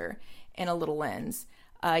sensor and a little lens.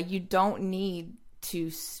 You don't need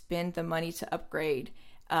to spend the money to upgrade.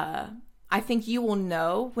 I think you will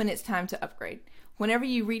know when it's time to upgrade. Whenever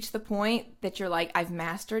you reach the point that you're like, I've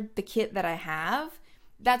mastered the kit that I have,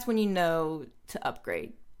 that's when you know to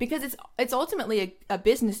upgrade. Because it's ultimately a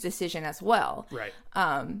business decision as well. Right.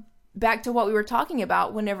 Back to what we were talking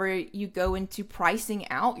about, whenever you go into pricing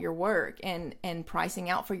out your work and pricing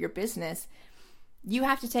out for your business, you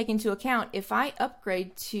have to take into account, if I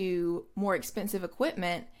upgrade to more expensive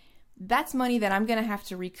equipment, that's money that I'm going to have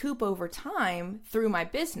to recoup over time through my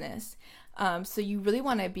business. So you really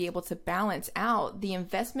want to be able to balance out the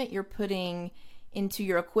investment you're putting into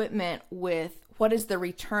your equipment with what is the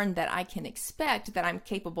return that I can expect that I'm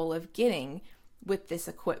capable of getting with this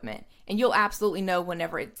equipment. And you'll absolutely know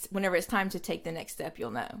whenever it's time to take the next step, you'll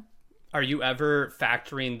know. Are you ever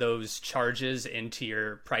factoring those charges into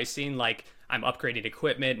your pricing? Like, I'm upgrading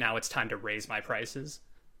equipment, now it's time to raise my prices?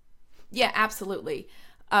 Yeah, absolutely.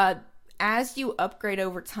 As you upgrade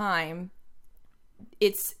over time,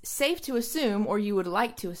 it's safe to assume, or you would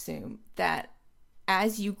like to assume, that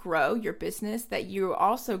as you grow your business, that you're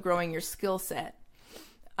also growing your skill set.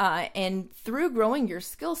 And through growing your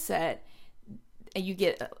skill set, you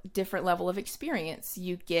get a different level of experience.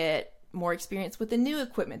 You get more experience with the new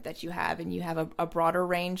equipment that you have, and you have a broader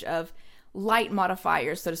range of light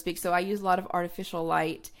modifiers, so to speak. So I use a lot of artificial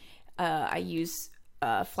light. I use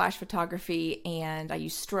flash photography, and I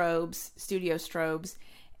use strobes, studio strobes,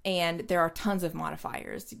 and there are tons of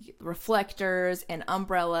modifiers, reflectors and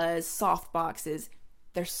umbrellas, soft boxes.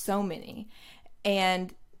 There's so many.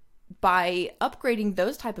 And by upgrading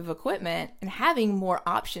those type of equipment and having more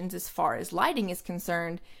options as far as lighting is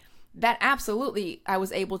concerned, that absolutely, I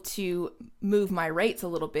was able to move my rates a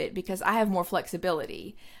little bit because I have more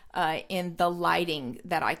flexibility in the lighting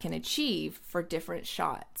that I can achieve for different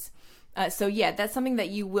shots. So yeah, that's something that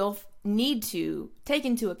you will need to take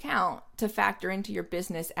into account to factor into your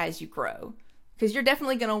business as you grow. Because you're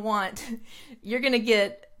definitely going to you're going to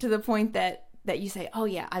get to the point that you say, oh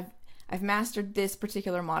yeah, I've mastered this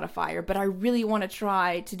particular modifier, but I really want to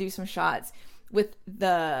try to do some shots with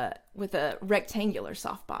a rectangular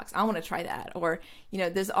softbox. I want to try that. Or,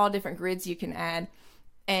 there's all different grids you can add,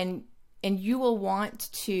 and you will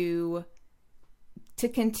want to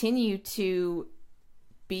continue to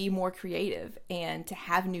be more creative and to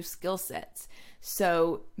have new skill sets.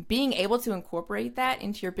 So being able to incorporate that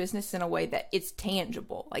into your business in a way that it's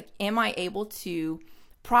tangible, like, am I able to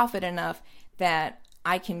profit enough that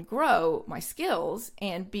I can grow my skills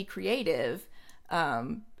and be creative,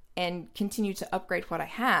 and continue to upgrade what I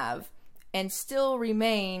have and still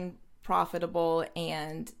remain profitable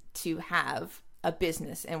and to have a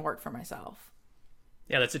business and work for myself.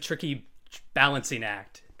 Yeah, that's a tricky balancing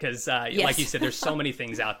act because, yes. Like you said, there's so many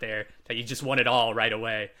things out there that you just want it all right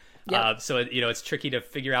away. Yep. So, it's tricky to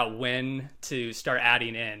figure out when to start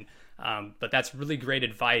adding in. But that's really great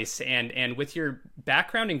advice. And with your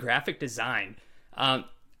background in graphic design, how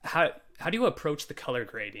do you approach the color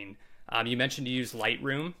grading? You mentioned you use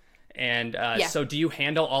Lightroom. And so do you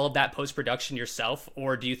handle all of that post-production yourself,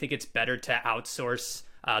 or do you think it's better to outsource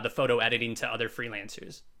the photo editing to other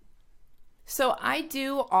freelancers? So I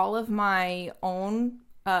do all of my own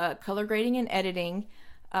color grading and editing.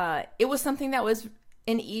 It was something that was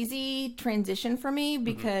an easy transition for me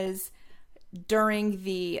because during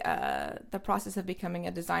the process of becoming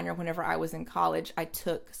a designer, whenever I was in college, I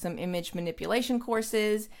took some image manipulation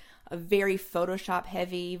courses, very Photoshop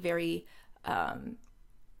heavy, very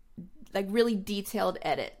like really detailed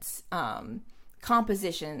edits,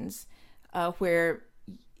 compositions, where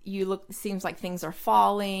it seems like things are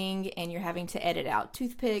falling and you're having to edit out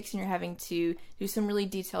toothpicks and you're having to do some really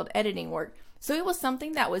detailed editing work. So it was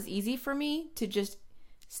something that was easy for me to just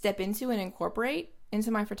step into and incorporate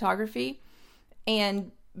into my photography.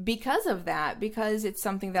 And because of that, because it's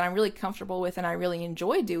something that I'm really comfortable with and I really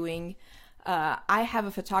enjoy doing, I have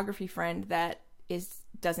a photography friend that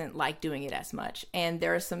doesn't like doing it as much. And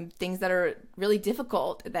there are some things that are really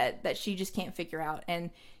difficult that she just can't figure out. And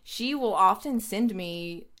she will often send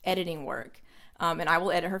me editing work. and I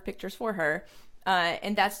will edit her pictures for her.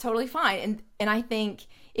 And that's totally fine. And I think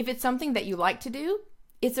if it's something that you like to do,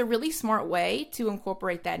 it's a really smart way to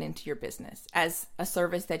incorporate that into your business as a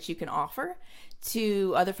service that you can offer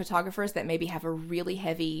to other photographers that maybe have a really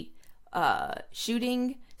heavy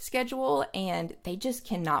shooting schedule and they just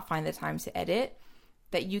cannot find the time to edit,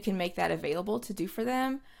 that you can make that available to do for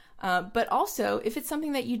them. But also, if it's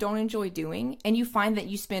something that you don't enjoy doing and you find that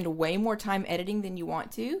you spend way more time editing than you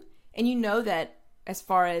want to, and you know that as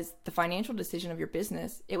far as the financial decision of your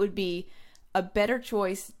business, it would be a better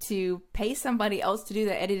choice to pay somebody else to do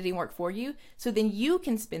the editing work for you, so then you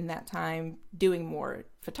can spend that time doing more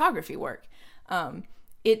photography work.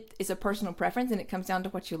 It is a personal preference and it comes down to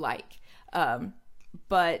what you like.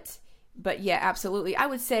 But yeah, absolutely. I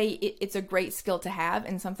would say it's a great skill to have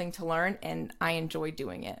and something to learn, and I enjoy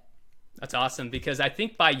doing it. That's awesome, because I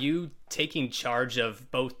think by you taking charge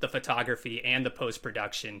of both the photography and the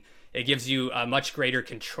post-production, it gives you a much greater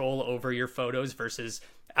control over your photos versus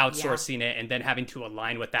outsourcing it and then having to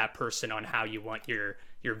align with that person on how you want your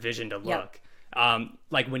vision to look. Yep.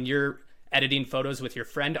 Like when you're editing photos with your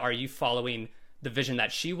friend, are you following the vision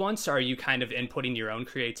that she wants, or are you kind of inputting your own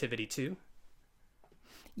creativity too?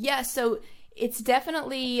 Yeah, so it's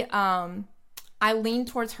definitely, I lean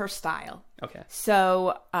towards her style. Okay.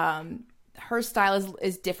 So her style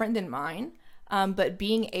is different than mine, but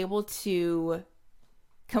being able to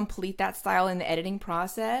complete that style in the editing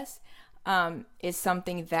process is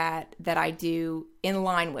something that I do in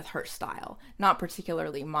line with her style, not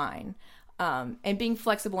particularly mine. And being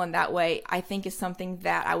flexible in that way, I think, is something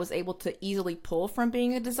that I was able to easily pull from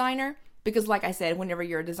being a designer. Because like I said, whenever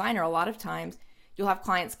you're a designer, a lot of times you'll have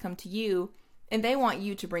clients come to you and they want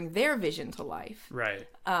you to bring their vision to life. Right.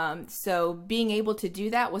 So being able to do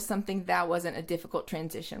that was something that wasn't a difficult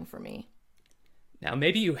transition for me. Now,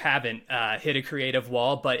 maybe you haven't hit a creative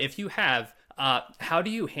wall, but if you have, how do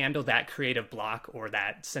you handle that creative block or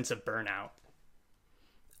that sense of burnout?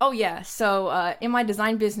 Oh, yeah. So in my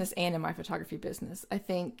design business and in my photography business, I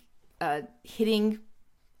think hitting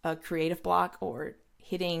a creative block or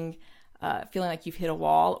hitting, feeling like you've hit a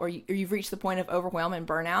wall or you've reached the point of overwhelm and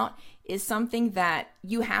burnout is something that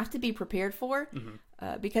you have to be prepared for,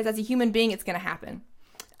 because as a human being, it's going to happen.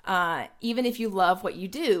 Even if you love what you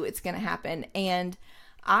do, it's going to happen. And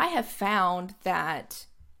I have found that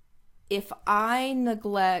if I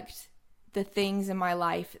neglect the things in my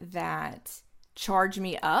life that charge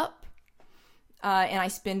me up, and I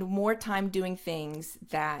spend more time doing things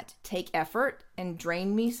that take effort and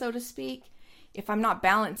drain me, so to speak, if I'm not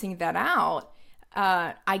balancing that out,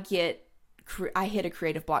 I hit a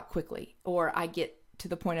creative block quickly, or I get to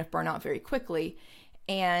the point of burnout very quickly.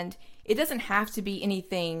 And it doesn't have to be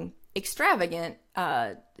anything extravagant.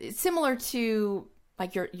 It's similar to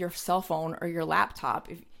like your cell phone or your laptop.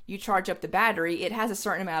 If you charge up the battery, it has a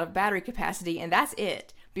certain amount of battery capacity, and that's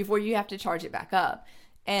it before you have to charge it back up.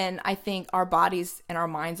 And I think our bodies and our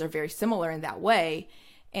minds are very similar in that way.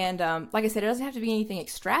 And like I said, it doesn't have to be anything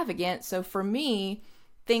extravagant. So for me,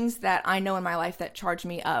 things that I know in my life that charge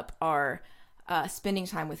me up are spending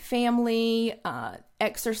time with family,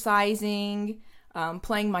 exercising,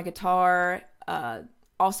 playing my guitar.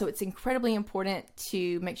 Also, it's incredibly important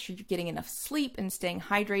to make sure you're getting enough sleep and staying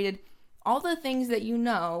hydrated. All the things that you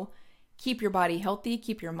know keep your body healthy,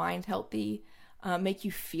 keep your mind healthy, make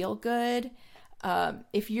you feel good.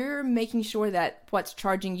 If you're making sure that what's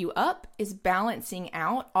charging you up is balancing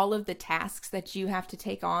out all of the tasks that you have to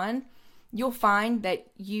take on, you'll find that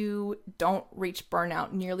you don't reach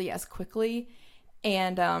burnout nearly as quickly.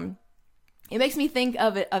 And it makes me think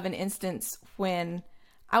of an instance when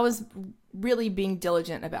I was really being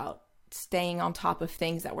diligent about staying on top of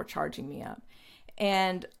things that were charging me up.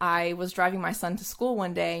 And I was driving my son to school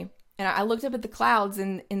one day, and I looked up at the clouds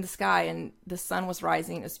in the sky, and the sun was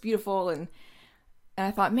rising. It was beautiful, and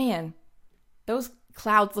I thought, man, those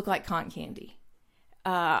clouds look like cotton candy.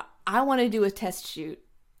 I want to do a test shoot.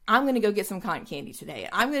 I'm going to go get some cotton candy today.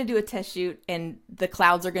 I'm going to do a test shoot, and the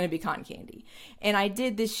clouds are going to be cotton candy. And I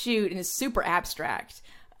did this shoot, and it's super abstract.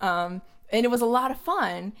 And it was a lot of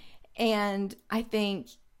fun. And I think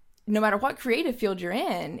no matter what creative field you're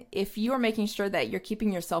in, if you are making sure that you're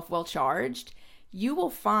keeping yourself well charged, you will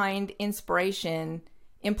find inspiration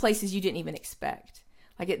in places you didn't even expect.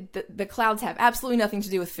 Like the clouds have absolutely nothing to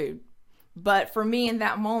do with food. But for me in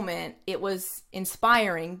that moment, it was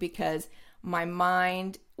inspiring because my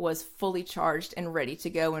mind was fully charged and ready to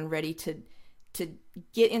go and ready to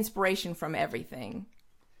get inspiration from everything.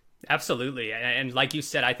 Absolutely. And like you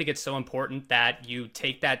said, I think it's so important that you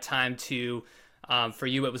take that time to, for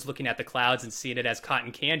you, it was looking at the clouds and seeing it as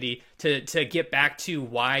cotton candy to get back to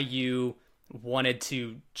why you wanted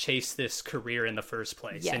to chase this career in the first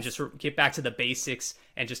place Yes. and just get back to the basics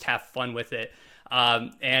and just have fun with it.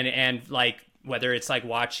 And like, whether it's like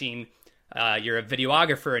watching, you're a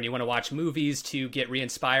videographer and you want to watch movies to get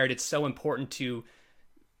re-inspired, it's so important to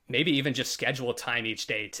maybe even just schedule time each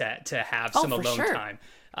day to have some alone sure. time.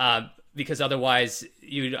 Because otherwise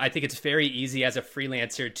I think it's very easy as a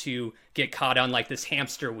freelancer to get caught on like this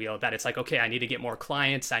hamster wheel that it's like, okay, I need to get more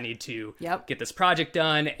clients. I need to get this project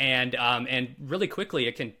done. And really quickly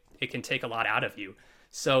it can take a lot out of you.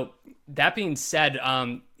 So that being said,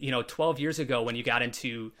 12 years ago when you got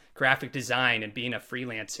into graphic design and being a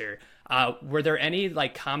freelancer, were there any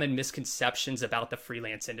like common misconceptions about the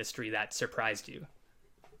freelance industry that surprised you?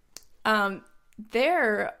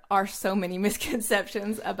 There are so many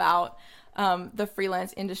misconceptions about the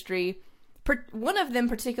freelance industry. One of them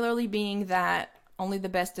particularly being that only the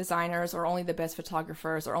best designers or only the best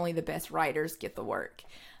photographers or only the best writers get the work.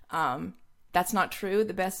 That's not true.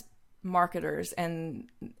 The best marketers and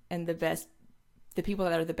the people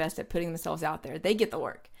that are the best at putting themselves out there, they get the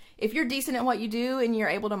work. If you're decent at what you do and you're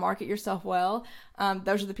able to market yourself well,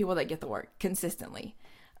 those are the people that get the work consistently.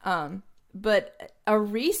 But a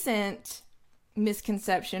recent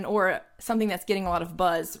misconception, or something that's getting a lot of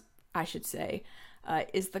buzz, I should say,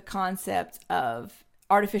 is the concept of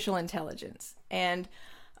artificial intelligence. And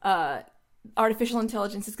artificial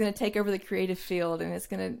intelligence is going to take over the creative field, and it's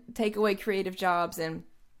going to take away creative jobs. And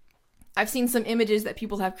I've seen some images that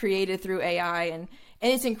people have created through AI, and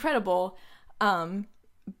it's incredible.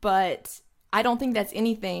 But I don't think that's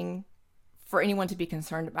anything for anyone to be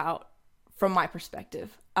concerned about from my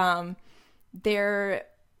perspective.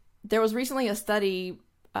 There was recently a study,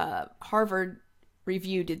 Harvard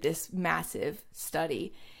Review did this massive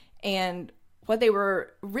study, and what they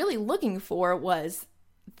were really looking for was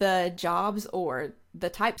the jobs or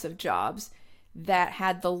the types of jobs that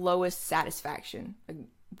had the lowest satisfaction.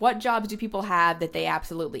 What jobs do people have that they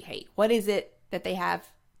absolutely hate? What is it that they have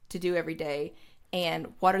to do every day?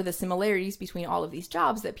 And what are the similarities between all of these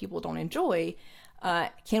jobs that people don't enjoy?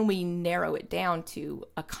 Can we narrow it down to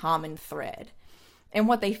a common thread? And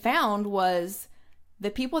what they found was the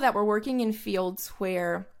people that were working in fields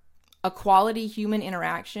where a quality human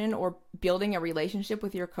interaction or building a relationship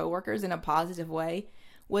with your coworkers in a positive way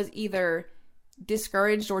was either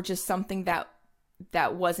discouraged or just something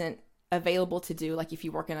that wasn't available to do. Like if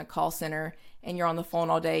you work in a call center and you're on the phone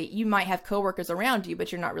all day, you might have coworkers around you,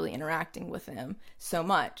 but you're not really interacting with them so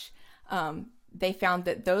much. They found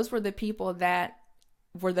that those were the people that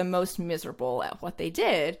were the most miserable at what they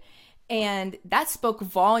did. And that spoke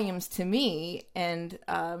volumes to me, and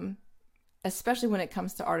especially when it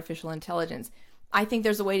comes to artificial intelligence. I think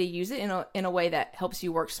there's a way to use it in a way that helps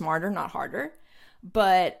you work smarter, not harder.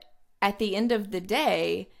 But at the end of the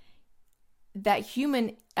day, that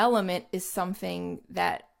human element is something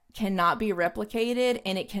that cannot be replicated,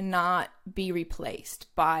 and it cannot be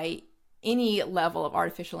replaced by any level of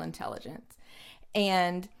artificial intelligence.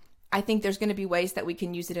 And I think there's going to be ways that we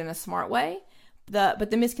can use it in a smart way.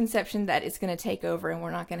 But the misconception that it's going to take over and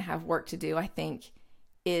we're not going to have work to do, I think,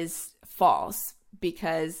 is false,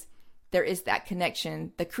 because there is that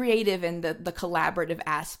connection, the creative and the collaborative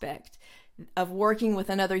aspect of working with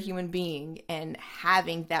another human being and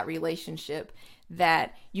having that relationship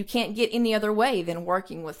that you can't get any other way than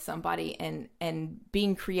working with somebody and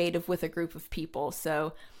being creative with a group of people.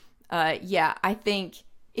 So, I think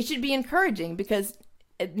it should be encouraging, because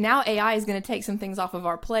now AI is going to take some things off of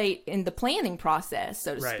our plate in the planning process,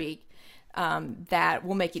 so to speak, that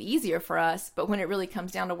will make it easier for us. But when it really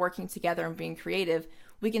comes down to working together and being creative,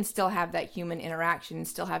 we can still have that human interaction and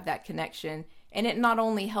still have that connection. And it not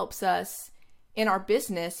only helps us in our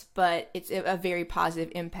business, but it's a very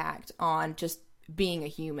positive impact on just being a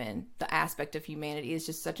human. The aspect of humanity is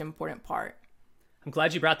just such an important part. I'm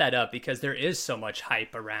glad you brought that up, because there is so much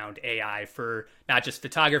hype around AI for not just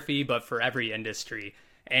photography, but for every industry.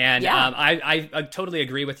 And I totally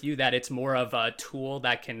agree with you that it's more of a tool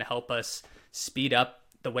that can help us speed up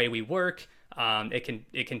the way we work.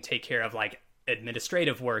 It can take care of like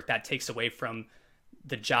administrative work that takes away from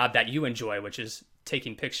the job that you enjoy, which is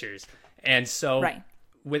taking pictures. And so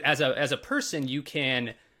as a person,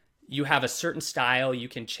 you have a certain style, you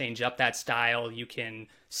can change up that style, you can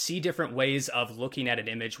see different ways of looking at an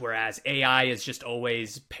image, whereas AI is just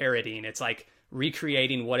always parroting. It's like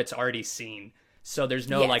recreating what it's already seen. So there's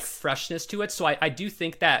no like freshness to it. So I do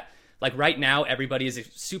think that like right now, everybody is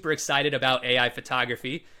super excited about AI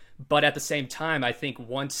photography. But at the same time, I think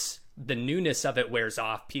once the newness of it wears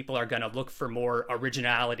off, people are going to look for more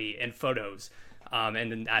originality in photos.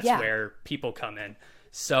 And then that's where people come in.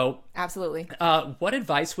 So Absolutely. what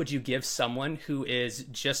advice would you give someone who is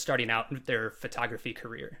just starting out their photography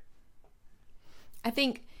career? I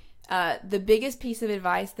think the biggest piece of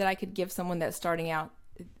advice that I could give someone that's starting out,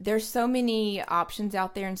 there's so many options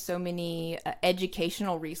out there and so many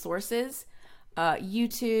educational resources.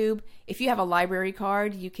 YouTube, if you have a library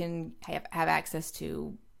card, you can have access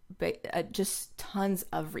to just tons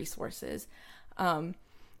of resources.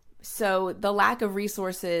 So the lack of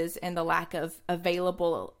resources and the lack of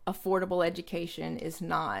available, affordable education is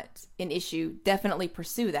not an issue. Definitely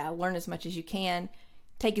pursue that. Learn as much as you can.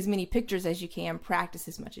 Take as many pictures as you can. Practice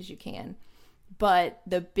as much as you can. But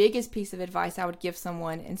the biggest piece of advice I would give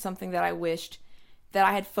someone, and something that I wished that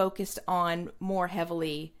I had focused on more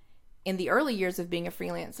heavily in the early years of being a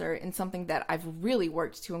freelancer, and something that I've really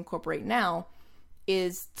worked to incorporate now,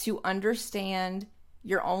 is to understand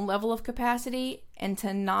your own level of capacity and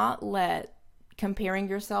to not let comparing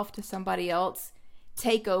yourself to somebody else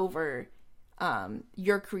take over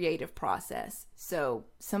your creative process. So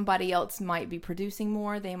somebody else might be producing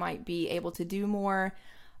more, they might be able to do more,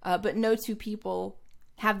 but no two people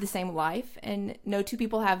have the same life and no two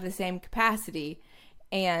people have the same capacity.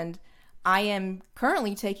 And I am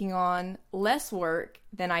currently taking on less work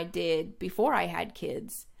than I did before I had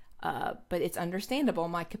kids, but it's understandable.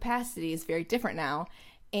 My capacity is very different now,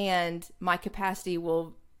 and my capacity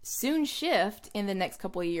will soon shift in the next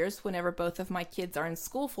couple of years whenever both of my kids are in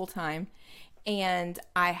school full time, and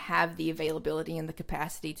I have the availability and the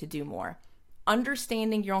capacity to do more.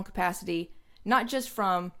 Understanding your own capacity, not just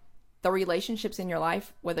from the relationships in your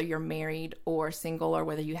life, whether you're married or single or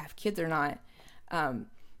whether you have kids or not,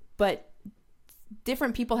 but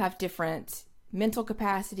different people have different mental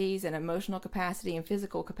capacities and emotional capacity and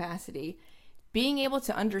physical capacity. Being able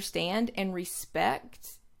to understand and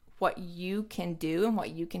respect what you can do and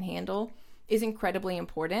what you can handle is incredibly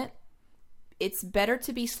important. It's better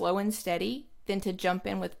to be slow and steady than to jump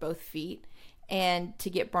in with both feet and to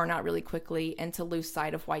get burnt out really quickly and to lose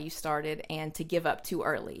sight of why you started and to give up too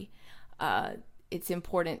early. It's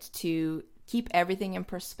important to keep everything in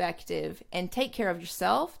perspective and take care of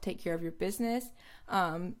yourself, take care of your business.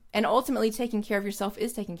 And ultimately, taking care of yourself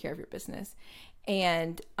is taking care of your business,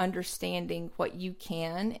 and understanding what you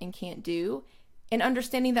can and can't do, and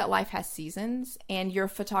understanding that life has seasons, and your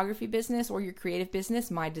photography business or your creative business,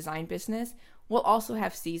 my design business, will also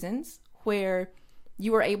have seasons where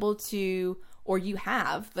you are able to, or you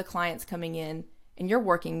have the clients coming in and you're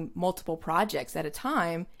working multiple projects at a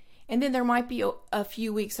time. And then there might be a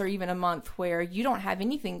few weeks or even a month where you don't have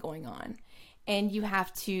anything going on. And you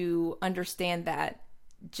have to understand that,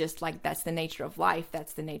 just like that's the nature of life,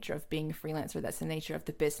 that's the nature of being a freelancer, that's the nature of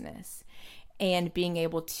the business. And being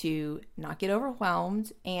able to not get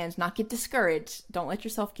overwhelmed and not get discouraged. Don't let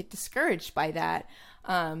yourself get discouraged by that.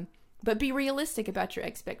 But be realistic about your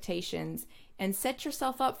expectations and set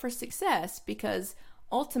yourself up for success, because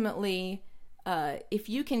ultimately, if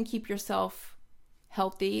you can keep yourself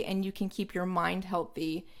healthy and you can keep your mind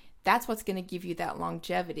healthy, that's what's going to give you that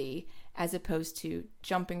longevity, as opposed to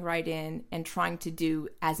jumping right in and trying to do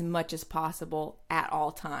as much as possible at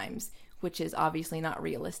all times, which is obviously not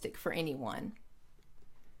realistic for anyone.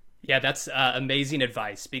 Yeah, that's amazing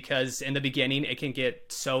advice, because in the beginning, it can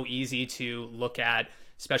get so easy to look at,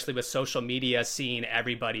 especially with social media, seeing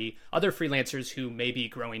everybody, other freelancers who may be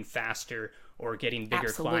growing faster or getting bigger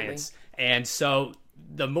Absolutely. clients. And so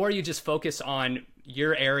the more you just focus on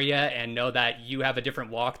your area and know that you have a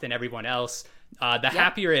different walk than everyone else, the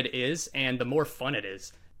happier it is and the more fun it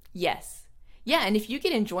is. Yes. Yeah, and if you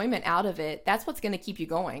get enjoyment out of it, that's what's going to keep you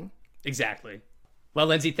going. Exactly. Well,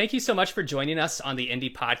 Lindsey, thank you so much for joining us on the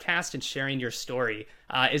Indie Podcast and sharing your story.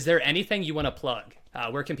 Is there anything you want to plug?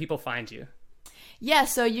 Where can people find you? Yeah,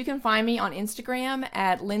 so you can find me on Instagram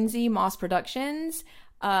at Lindsey Moss Productions,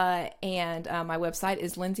 and my website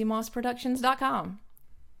is lindseymossproductions.com.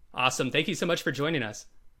 Awesome. Thank you so much for joining us.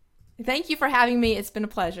 Thank you for having me. It's been a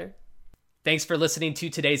pleasure. Thanks for listening to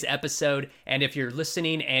today's episode. And if you're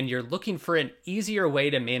listening and you're looking for an easier way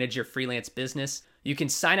to manage your freelance business, you can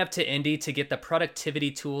sign up to Indie to get the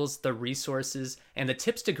productivity tools, the resources, and the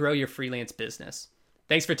tips to grow your freelance business.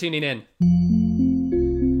 Thanks for tuning in.